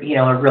a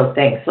real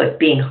thing. So like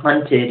being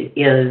hunted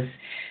is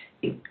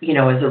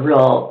a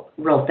real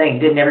thing.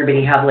 Didn't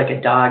everybody have like a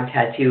dog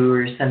tattoo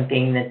or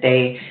something that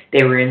they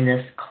were in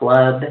this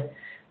club?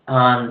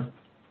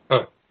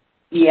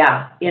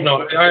 Yeah.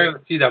 No, I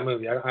haven't seen that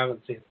movie. I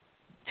haven't seen it.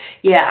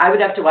 Yeah, I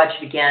would have to watch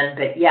it again.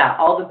 But yeah,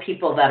 all the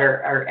people that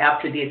are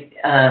after these,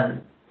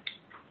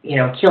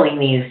 killing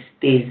these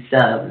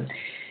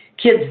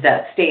kids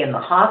that stay in the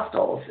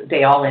hostels,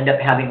 they all end up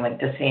having like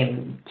the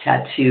same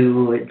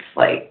tattoo. It's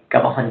like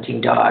of a hunting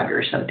dog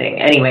or something.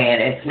 Anyway,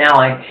 and it's now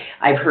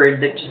I've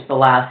heard that just the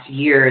last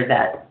year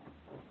that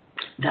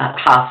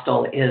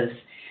hostel is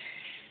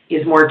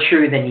more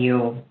true than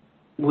you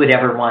would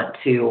ever want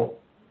to.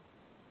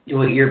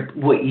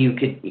 What you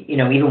could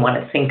even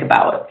want to think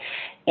about.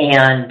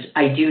 And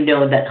I do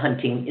know that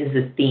hunting is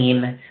a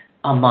theme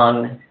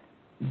among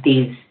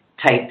these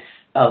types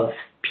of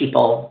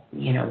people,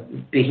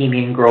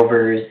 Bohemian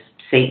Grovers,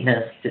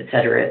 Satanists, et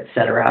cetera, et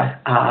cetera.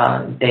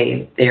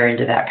 They're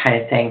into that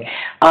kind of thing.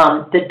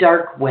 The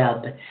dark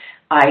web.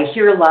 I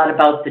hear a lot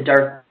about the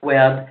dark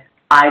web.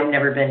 I've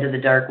never been to the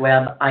dark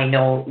web. I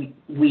know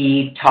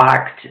we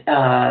talked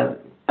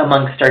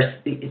amongst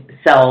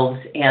ourselves,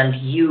 and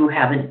you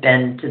haven't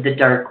been to the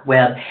dark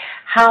web.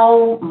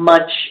 How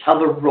much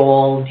of a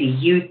role do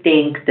you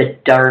think the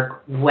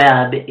dark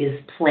web is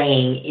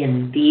playing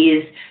in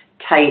these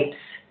types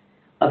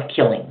of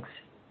killings?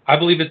 I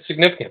believe it's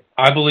significant.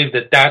 I believe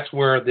that that's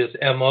where this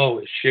MO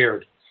is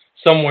shared,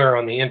 somewhere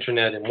on the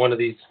internet in one of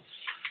these,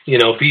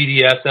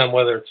 BDSM,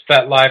 whether it's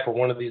FetLife or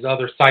one of these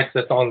other sites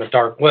that's on the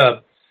dark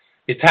web.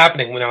 It's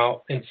happening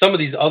now in some of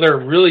these other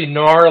really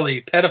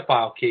gnarly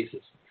pedophile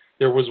cases.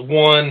 There was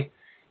one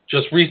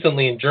just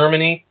recently in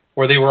Germany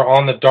where they were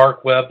on the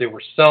dark web. They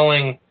were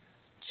selling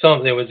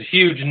some. There was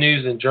huge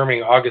news in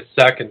Germany August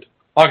 7th.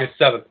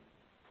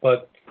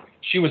 But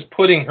she was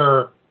putting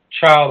her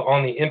child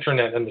on the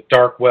internet and the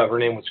dark web. Her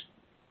name was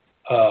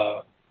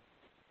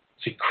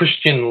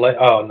Christian.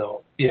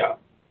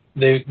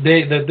 This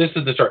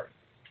is the chart.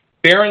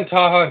 Baron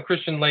Taha and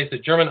Christian Lace, a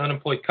German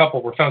unemployed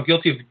couple, were found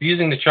guilty of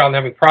abusing the child and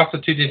having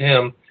prostituted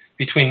him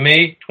between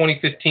May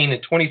 2015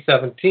 and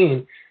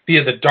 2017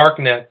 via the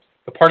darknet,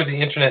 the part of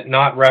the internet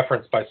not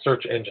referenced by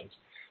search engines.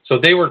 So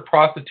they were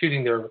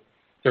prostituting their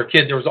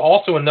kid. There was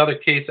also another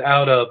case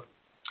out of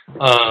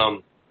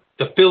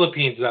the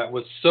Philippines that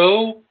was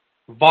so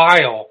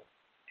vile,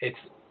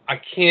 I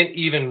can't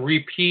even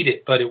repeat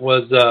it, but it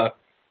was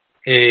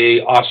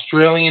a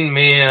Australian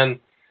man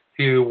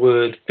who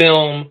would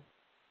film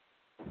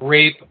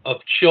rape of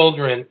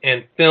children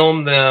and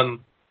film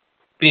them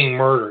being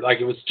murdered. Like,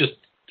 it was just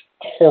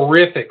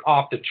horrific,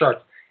 off the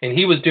charts. And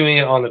he was doing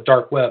it on the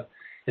dark web.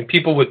 And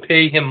people would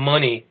pay him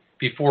money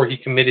before he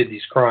committed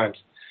these crimes.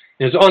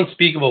 It was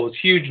unspeakable. It was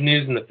huge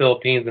news in the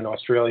Philippines and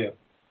Australia.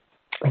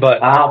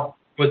 But wow.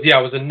 It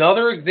was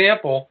another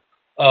example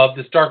of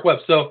this dark web.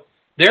 So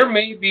there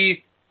may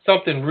be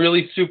something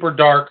really super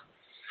dark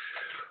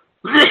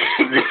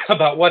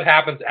about what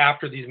happens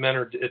after these men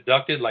are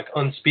abducted, like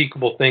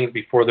unspeakable things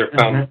before they're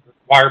found. Mm-hmm.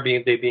 Why are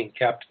they being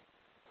kept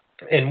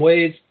in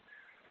ways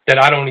that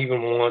I don't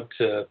even want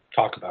to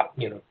talk about,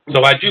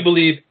 So I do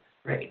believe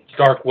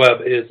dark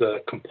web is a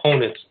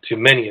component to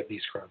many of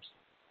these crimes.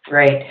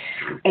 Right.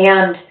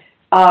 And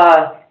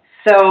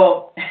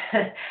so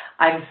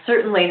I'm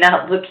certainly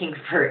not looking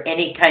for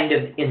any kind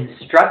of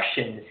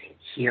instructions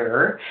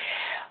here,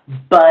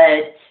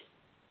 but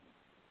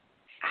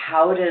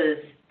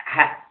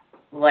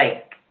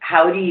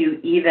how do you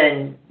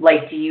even,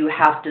 do you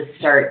have to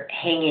start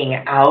hanging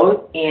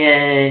out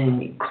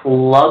in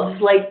clubs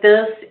like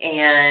this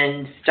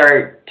and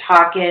start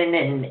talking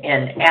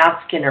and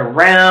asking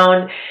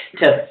around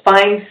to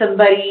find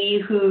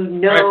somebody who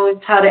knows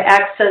how to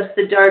access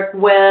the dark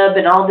web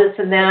and all this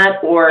and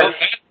that? Or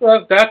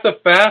that's a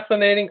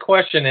fascinating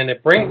question, and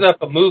it brings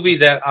up a movie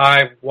that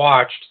I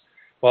watched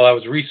while I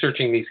was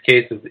researching these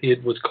cases.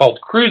 It was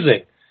called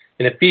Cruising,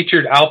 and it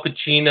featured Al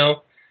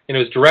Pacino, and it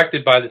was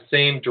directed by the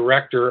same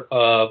director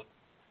of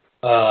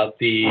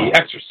The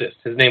Exorcist.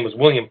 His name was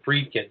William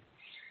Friedkin.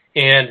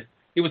 And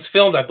it was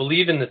filmed, I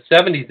believe, in the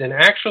 70s. And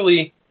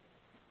actually,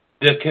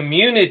 the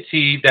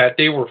community that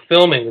they were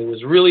filming, it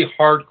was really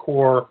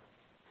hardcore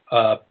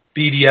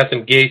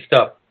BDSM gay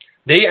stuff.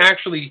 They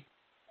actually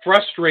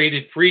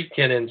frustrated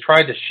Friedkin and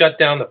tried to shut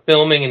down the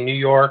filming in New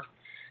York.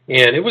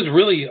 And it was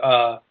really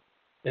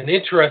an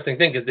interesting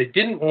thing because they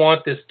didn't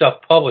want this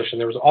stuff published.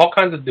 And there was all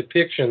kinds of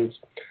depictions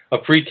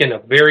of Friedkin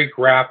of very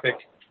graphic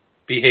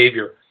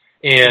behavior.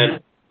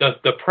 And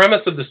the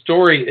premise of the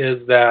story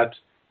is that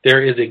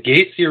there is a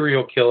gay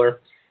serial killer,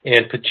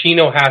 and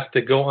Pacino has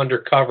to go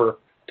undercover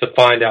to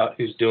find out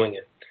who's doing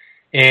it.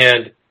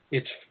 And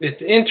it's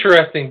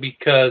interesting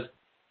because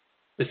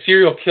the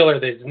serial killer,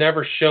 they've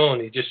never shown,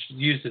 he just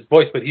used his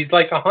voice, but he's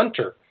like a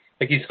hunter,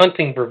 like he's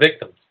hunting for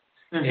victims.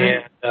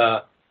 And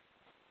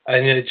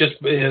it just,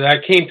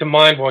 that came to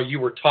mind while you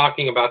were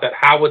talking about that.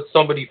 How would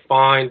somebody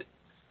find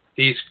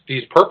these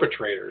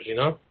perpetrators, you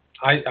know?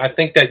 I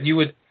think that you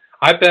would,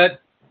 I bet,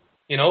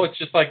 you know, it's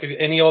just like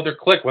any other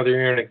clique, whether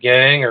you're in a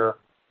gang or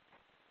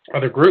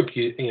other group,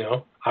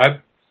 people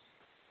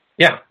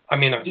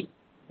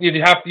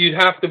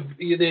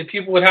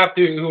would have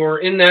to, who are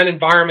in that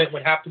environment,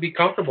 would have to be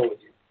comfortable with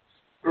you.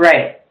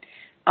 Right.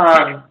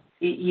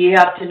 You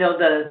have to know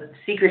the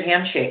secret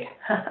handshake.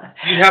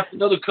 You'd have to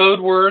know the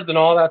code words and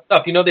all that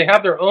stuff. You know, they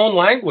have their own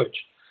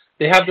language.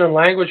 They have their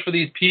language for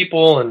these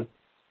people, and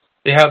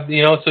they have,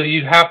 you know, so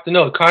you have to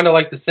know, kind of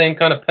like the same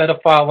kind of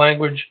pedophile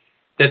language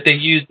that they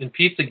used in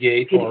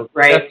Pizzagate or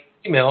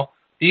email.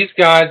 These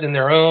guys in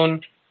their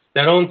own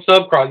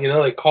subcross, you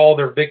know, they call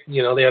their victim,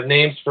 you know, they have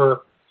names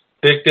for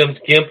victims,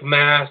 gimp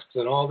masks,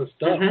 and all this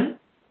stuff.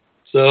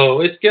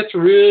 So it gets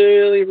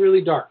really,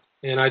 really dark.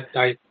 And I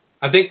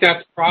think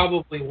that's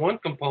probably one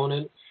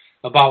component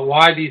about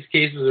why these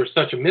cases are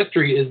such a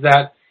mystery, is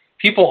that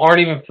people aren't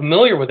even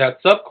familiar with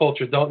that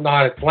subculture, don't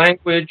know its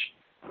language,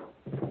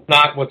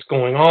 not what's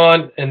going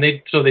on, and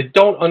they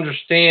don't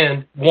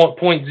understand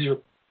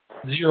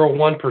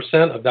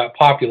 1.001% of that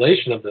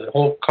population of the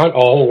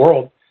whole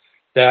world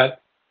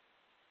that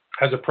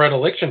has a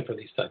predilection for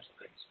these types of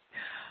things.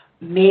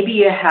 Maybe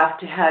you have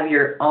to have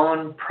your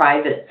own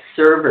private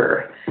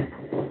server.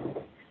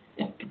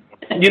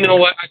 You know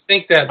what? I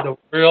think that the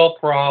real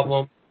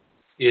problem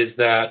is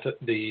that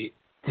the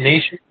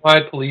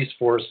nationwide police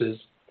forces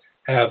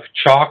have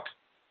chalked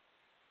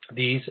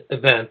these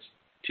events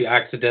to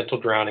accidental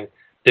drowning.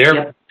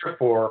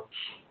 Therefore,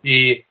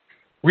 the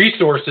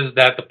resources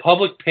that the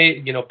public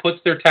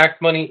puts their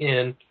tax money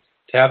in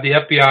to have the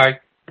FBI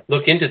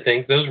look into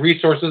things, those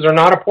resources are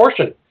not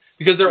apportioned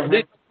because they're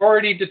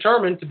already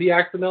determined to be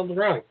accidental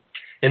drowning.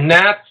 And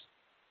that's,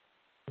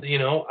 you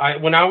know,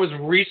 when I was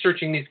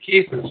researching these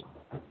cases,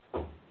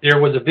 there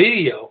was a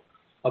video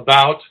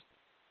about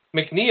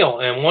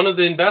McNeil, and one of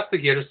the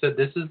investigators said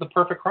this is the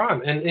perfect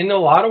crime. And in a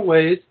lot of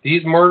ways,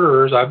 these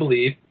murderers, I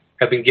believe,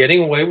 have been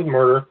getting away with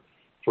murder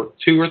for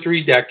 2 or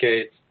 3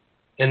 decades,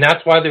 and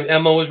that's why the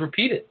MO is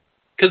repeated.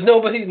 Because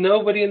nobody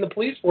in the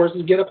police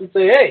forces get up and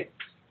say, hey,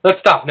 let's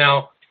stop.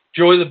 Now,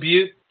 Joy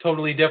LaBute,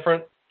 totally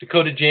different.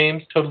 Dakota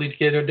James, totally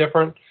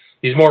different.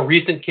 These more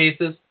recent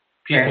cases,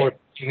 people are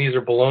thinking these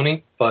are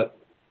baloney, but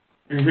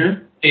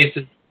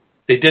cases,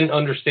 they didn't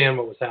understand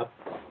what was happening.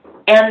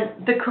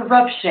 And the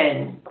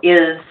corruption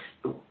is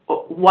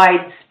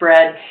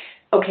widespread.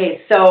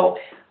 Okay, so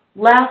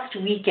last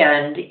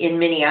weekend in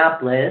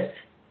Minneapolis,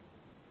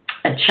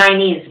 a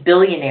Chinese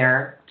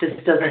billionaire, this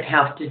doesn't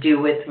have to do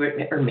with,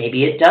 or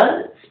maybe it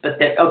does, but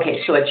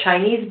so a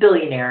Chinese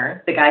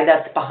billionaire, the guy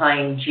that's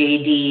behind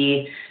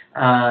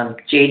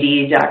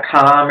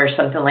JD.com or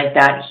something like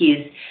that,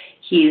 he's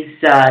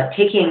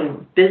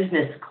taking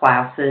business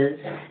classes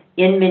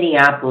in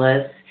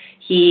Minneapolis.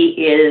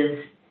 He is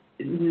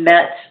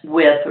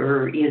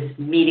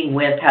meeting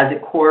with, has a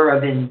core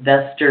of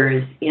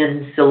investors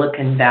in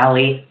Silicon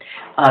Valley.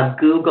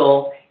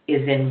 Google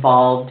is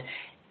involved.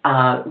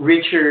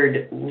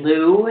 Richard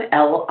Liu,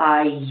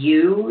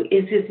 L-I-U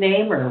is his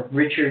name, or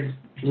Richard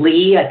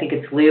Lee, I think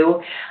it's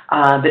Liu.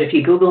 But if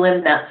you Google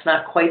him, that's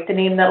not quite the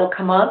name that'll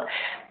come up.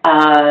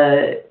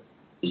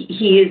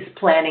 He is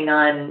planning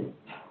on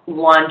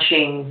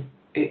launching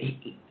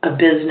a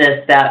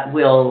business that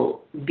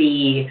will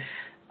be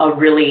a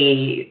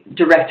really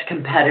direct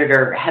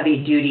competitor,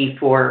 heavy duty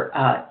for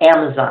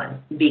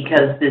Amazon,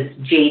 because this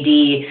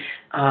JD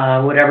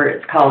whatever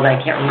it's called.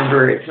 I can't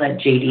remember. It's not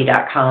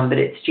JD.com, but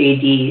it's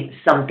JD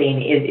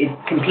something. It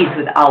competes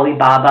with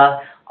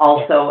Alibaba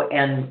also,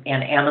 and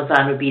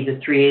Amazon would be the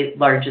three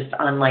largest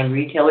online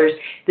retailers.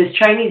 This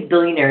Chinese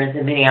billionaire is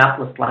in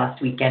Minneapolis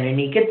last weekend, and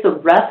he gets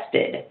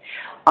arrested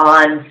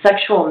on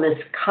sexual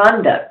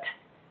misconduct.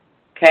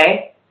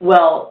 Okay?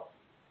 Well,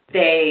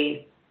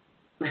 they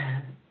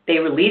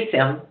release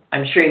him.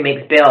 I'm sure he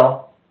makes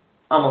bail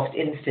almost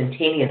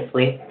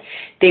instantaneously.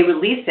 They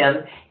release him,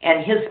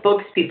 and his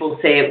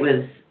spokespeople say it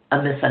was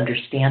a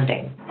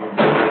misunderstanding.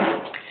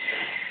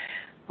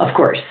 Of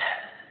course,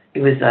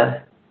 it was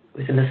a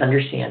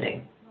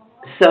misunderstanding.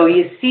 So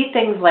you see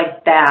things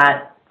like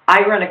that.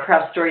 I run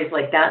across stories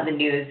like that in the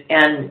news,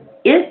 and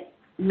it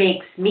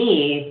makes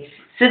me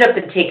sit up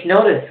and take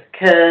notice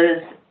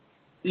because,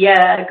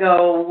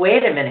 go,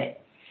 wait a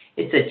minute.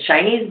 It's a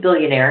Chinese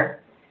billionaire.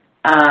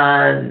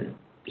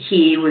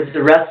 He was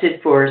arrested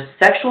for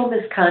sexual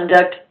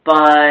misconduct,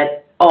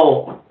 but,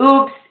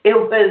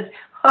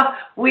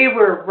 we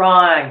were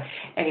wrong.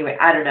 Anyway,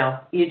 I don't know.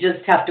 You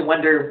just have to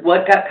wonder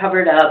what got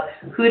covered up.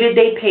 Who did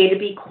they pay to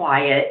be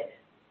quiet?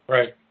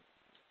 Right.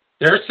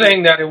 They're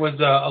saying that it was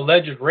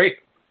alleged rape.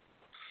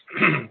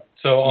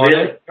 So on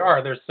Really?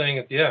 NPR, they're saying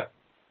it, yeah.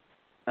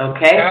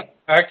 Okay.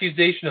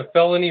 Accusation of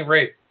felony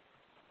rape.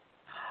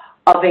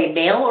 Of a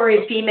male or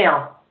a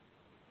female?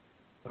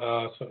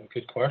 That's a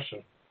good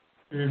question.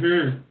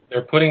 Mm-hmm.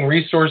 They're putting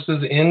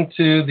resources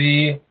into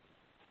the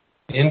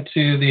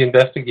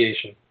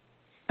investigation.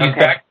 He's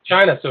back to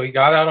China, so he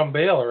got out on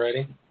bail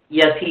already.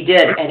 Yes, he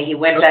did, and he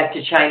went back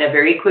to China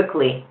very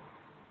quickly.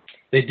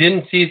 They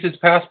didn't seize his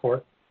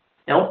passport.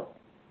 Nope.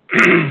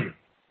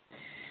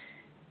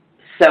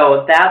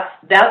 So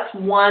that's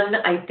one,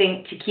 I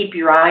think, to keep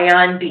your eye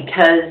on,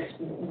 because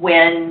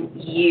when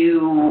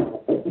you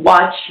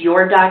watch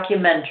your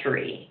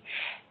documentary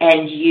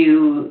and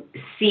you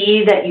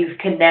see that you've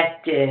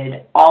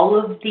connected all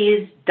of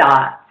these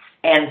dots,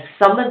 and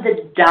some of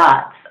the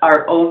dots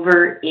are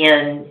over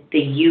in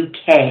the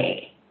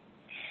UK,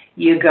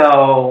 you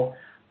go,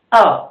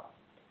 oh,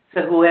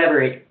 so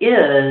whoever it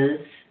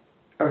is,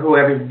 or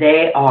whoever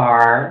they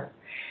are,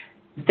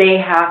 they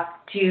have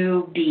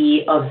to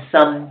be of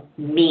some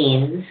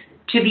means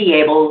to be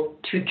able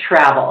to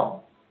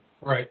travel.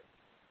 Right.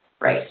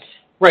 Right.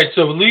 Right.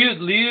 So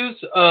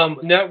Liu's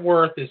net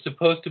worth is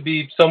supposed to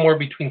be somewhere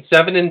between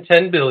 7 and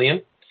 10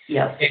 billion.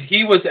 Yes. And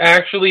he was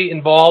actually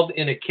involved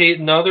in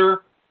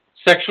another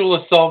sexual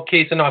assault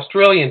case in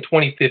Australia in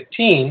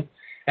 2015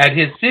 at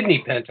his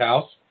Sydney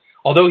penthouse.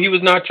 Although he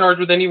was not charged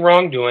with any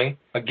wrongdoing,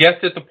 a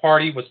guest at the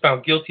party was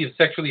found guilty of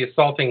sexually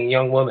assaulting a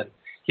young woman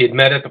he had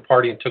met at the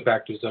party and took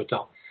back to his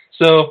hotel.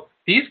 So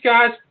these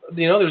guys,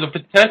 there's a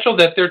potential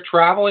that they're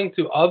traveling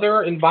to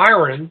other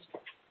environs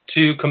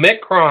to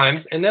commit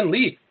crimes and then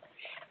leave.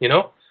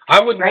 I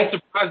wouldn't be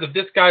surprised if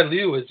this guy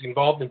Liu is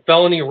involved in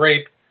felony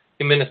rape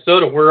in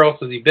Minnesota. Where else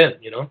has he been?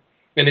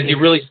 And is he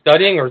really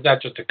studying, or is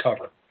that just a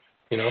cover?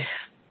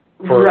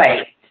 For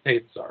right.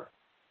 States are.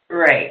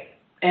 Right.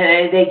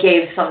 And they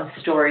gave some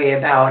story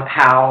about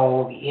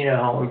how,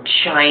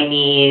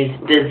 Chinese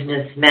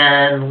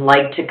businessmen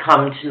like to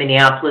come to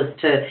Minneapolis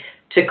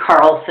to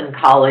Carlson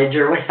College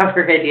or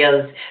whatever it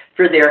is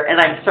for their, and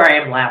I'm sorry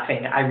I'm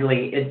laughing.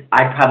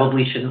 I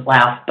probably shouldn't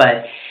laugh,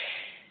 but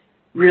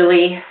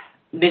really,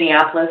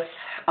 Minneapolis,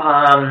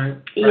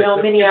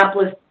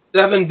 Minneapolis.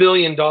 $7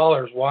 billion.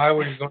 Why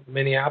would you go to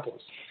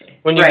Minneapolis?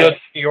 When you go to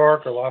New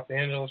York or Los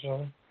Angeles or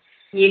something?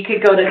 You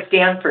could go to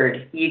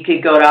Stanford. You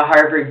could go to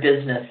Harvard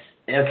Business,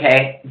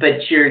 okay?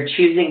 But you're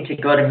choosing to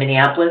go to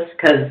Minneapolis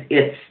because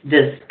it's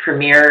this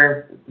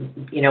premier,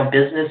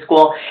 business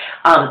school.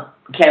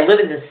 Okay, I live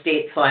in the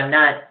state, so I'm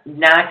not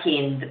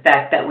knocking the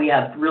fact that we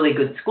have really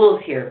good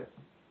schools here.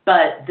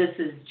 But this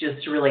is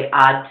just really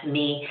odd to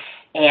me,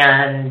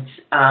 and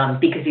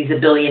because he's a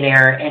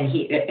billionaire, and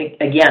he,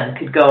 again,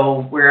 could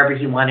go wherever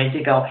he wanted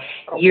to go.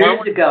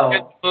 Years ago...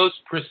 Get the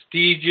most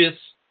prestigious,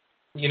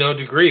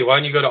 degree. Why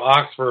don't you go to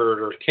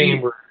Oxford or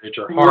Cambridge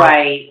or Harvard?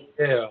 Right.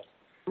 Yeah.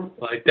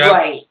 Like that.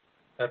 Right.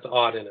 That's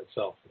odd in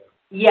itself.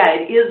 Yeah,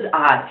 it is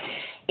odd.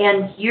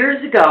 And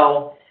years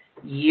ago,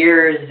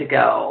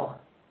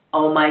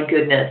 oh my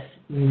goodness,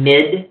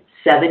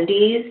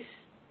 mid-70s,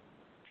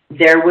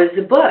 there was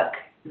a book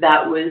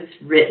that was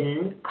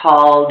written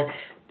called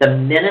The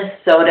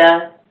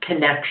Minnesota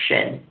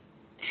Connection.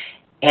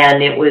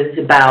 And it was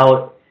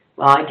about,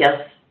 I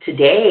guess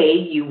today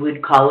you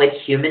would call it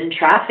human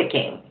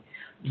trafficking.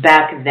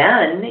 Back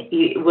then,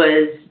 it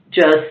was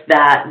just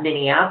that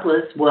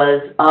Minneapolis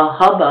was a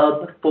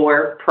hubbub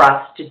for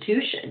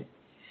prostitution.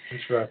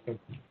 Interesting.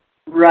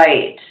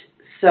 Right.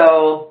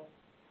 So,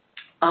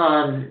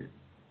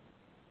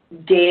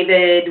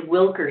 David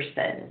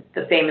Wilkerson,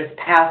 the famous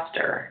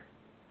pastor,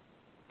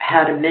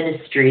 had a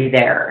ministry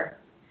there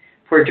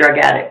for drug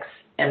addicts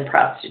and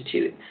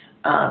prostitutes.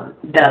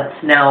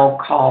 That's now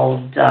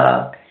called,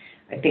 I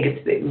think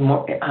it's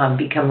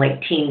become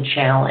like Teen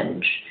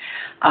Challenge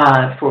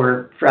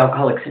for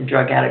alcoholics and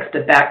drug addicts.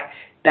 But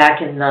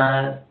back in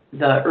the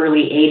the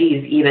early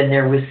 80s, even,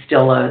 there was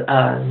still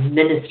a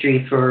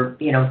ministry for,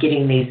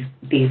 getting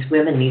these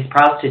women, these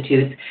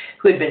prostitutes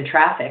who had been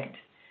trafficked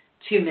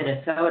to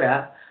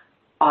Minnesota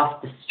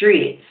off the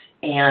streets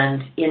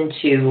and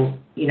into,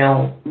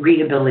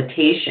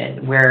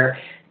 rehabilitation where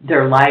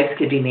their lives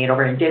could be made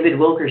over. And David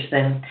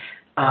Wilkerson,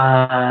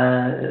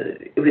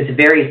 it was a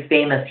very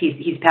famous,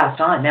 he's passed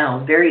on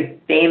now, very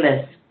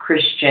famous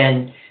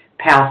Christian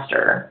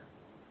pastor.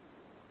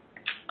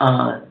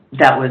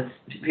 That was,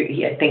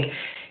 I think,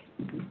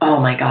 oh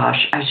my gosh,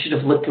 I should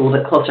have looked a little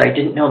bit closer. I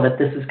didn't know that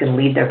this was going to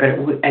lead there,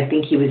 but I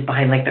think he was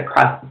behind like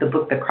the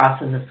book, The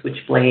Cross and the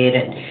Switchblade,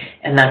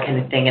 and that kind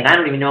of thing. And I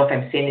don't even know if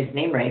I'm saying his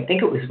name right. I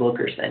think it was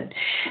Wilkerson.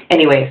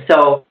 Anyway,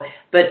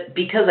 but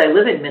because I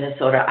live in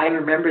Minnesota, I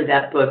remember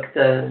that book,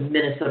 The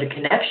Minnesota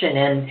Connection,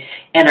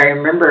 and I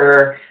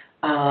remember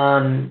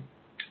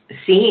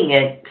seeing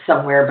it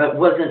somewhere, but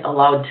wasn't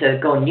allowed to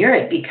go near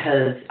it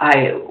because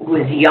I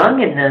was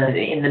young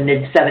in the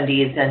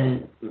mid-70s,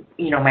 and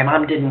my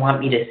mom didn't want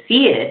me to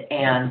see it,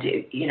 and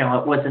it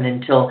wasn't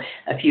until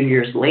a few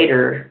years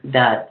later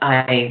that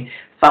I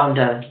found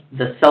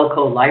the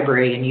Selco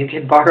library, and you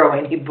could borrow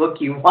any book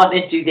you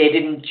wanted to. They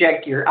didn't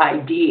check your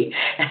ID,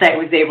 and I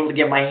was able to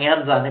get my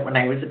hands on it when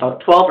I was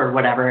about 12 or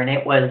whatever, and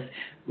it was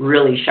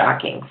really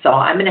shocking. So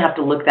I'm going to have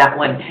to look that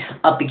one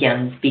up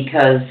again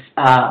because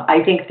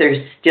I think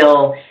there's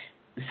still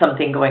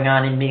something going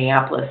on in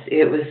Minneapolis.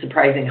 It was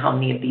surprising how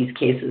many of these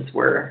cases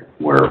were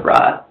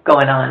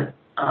going on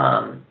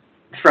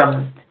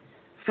from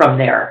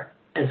there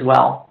as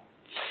well.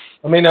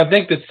 I mean, I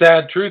think the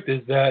sad truth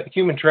is that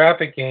human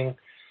trafficking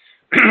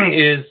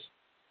is,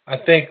 I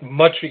think,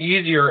 much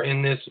easier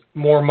in this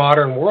more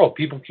modern world.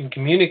 People can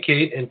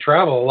communicate and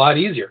travel a lot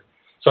easier.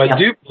 So I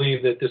do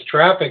believe that this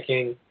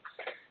trafficking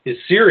is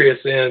serious,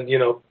 and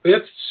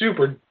it's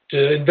super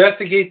to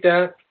investigate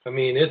that. I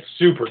mean, it's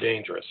super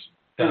dangerous.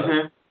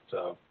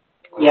 So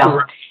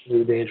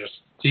really dangerous.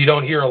 So you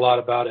don't hear a lot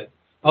about it,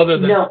 other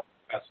than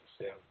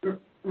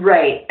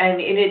right.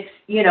 And it's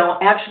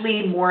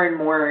actually more and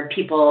more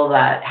people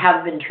that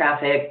have been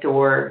trafficked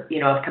or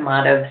have come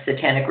out of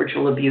satanic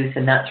ritual abuse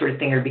and that sort of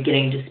thing are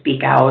beginning to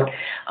speak out.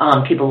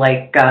 People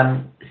like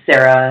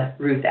Sarah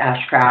Ruth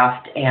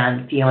Ashcraft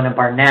and Fiona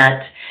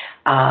Barnett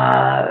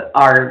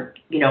are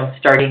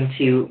starting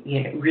to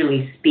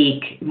really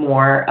speak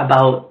more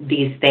about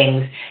these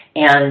things.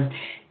 And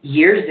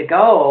years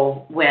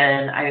ago,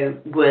 when I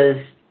was,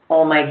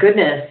 oh my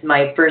goodness,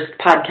 my first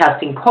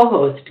podcasting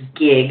co-host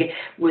gig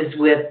was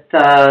with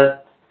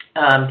the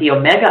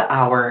Omega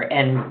Hour,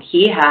 and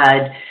he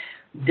had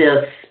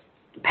this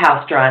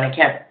pastor on. I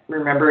can't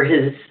remember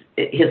his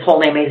whole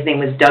name. His name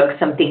was Doug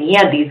something. He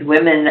had these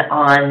women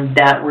on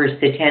that were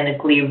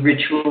satanically,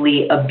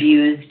 ritually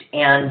abused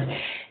and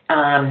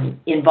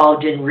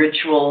involved in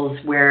rituals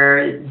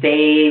where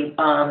they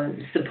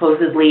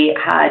supposedly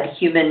had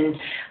human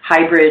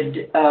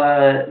hybrid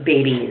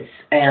babies,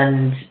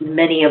 and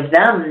many of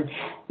them,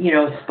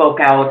 spoke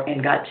out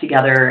and got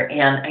together.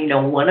 And I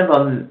know one of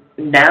them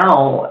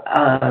now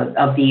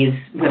of these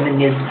women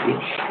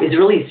is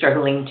really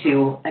struggling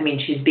to. I mean,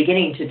 she's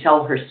beginning to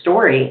tell her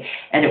story,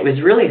 and it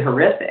was really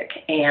horrific.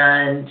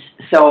 And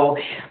so,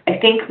 I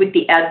think with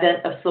the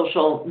advent of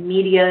social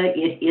media,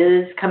 it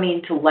is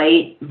coming to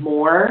light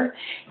more,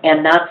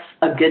 and that's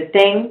a good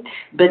thing.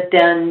 But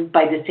then,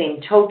 by the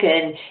same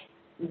token,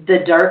 the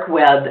dark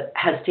web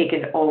has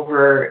taken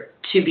over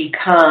to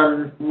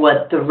become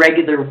what the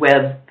regular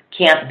web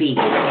can't be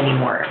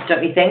anymore.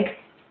 Don't you think?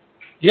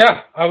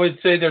 Yeah, I would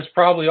say there's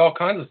probably all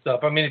kinds of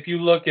stuff. I mean, if you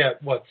look at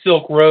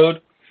Silk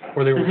Road,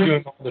 where they were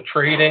doing all the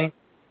trading,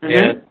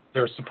 and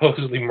there's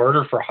supposedly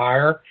murder for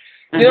hire,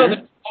 there's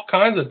all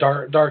kinds of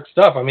dark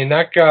stuff. I mean,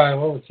 that guy,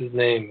 what was his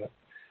name?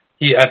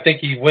 I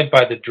think he went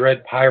by the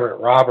Dread Pirate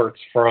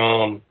Roberts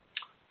from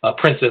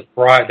Princess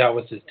Bride. That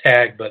was his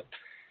tag, but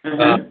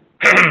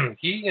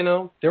he,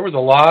 there was a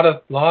lot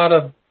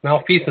of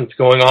malfeasance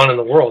going on in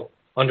the world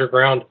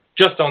underground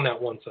just on that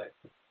one site.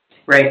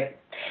 Right.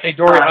 Hey,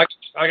 Dori,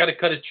 I got to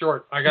cut it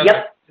short. I got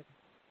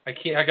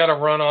to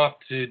run off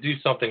to do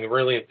something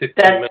really in 15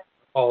 minutes.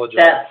 Apologize.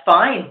 That's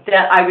fine.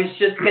 I was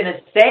just going to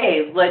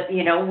say,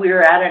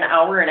 we're at an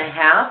hour and a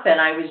half, and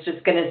I was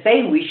just going to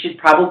say we should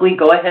probably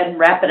go ahead and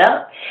wrap it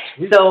up.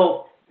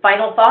 So,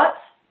 final thoughts?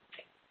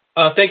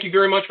 Thank you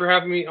very much for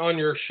having me on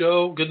your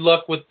show. Good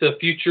luck with the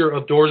future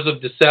of Doors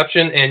of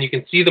Deception, and you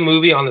can see the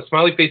movie on the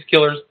Smiley Face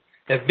Killers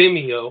at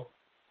Vimeo.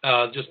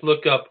 Just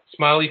look up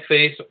Smiley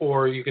Face,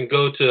 or you can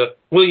go to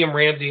William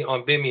Ramsey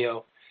on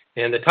Vimeo.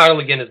 And the title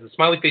again is The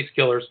Smiley Face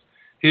Killers,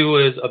 who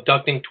is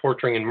abducting,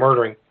 torturing, and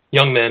murdering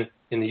young men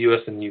in the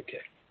U.S. and the U.K.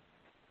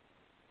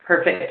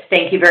 Perfect.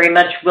 Thank you very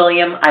much,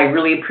 William. I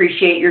really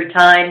appreciate your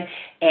time,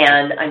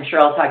 and I'm sure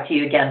I'll talk to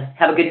you again.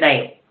 Have a good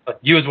night.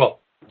 You as well.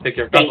 Take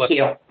care. God bless. Thank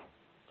you. All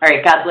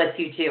right. God bless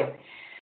you, too.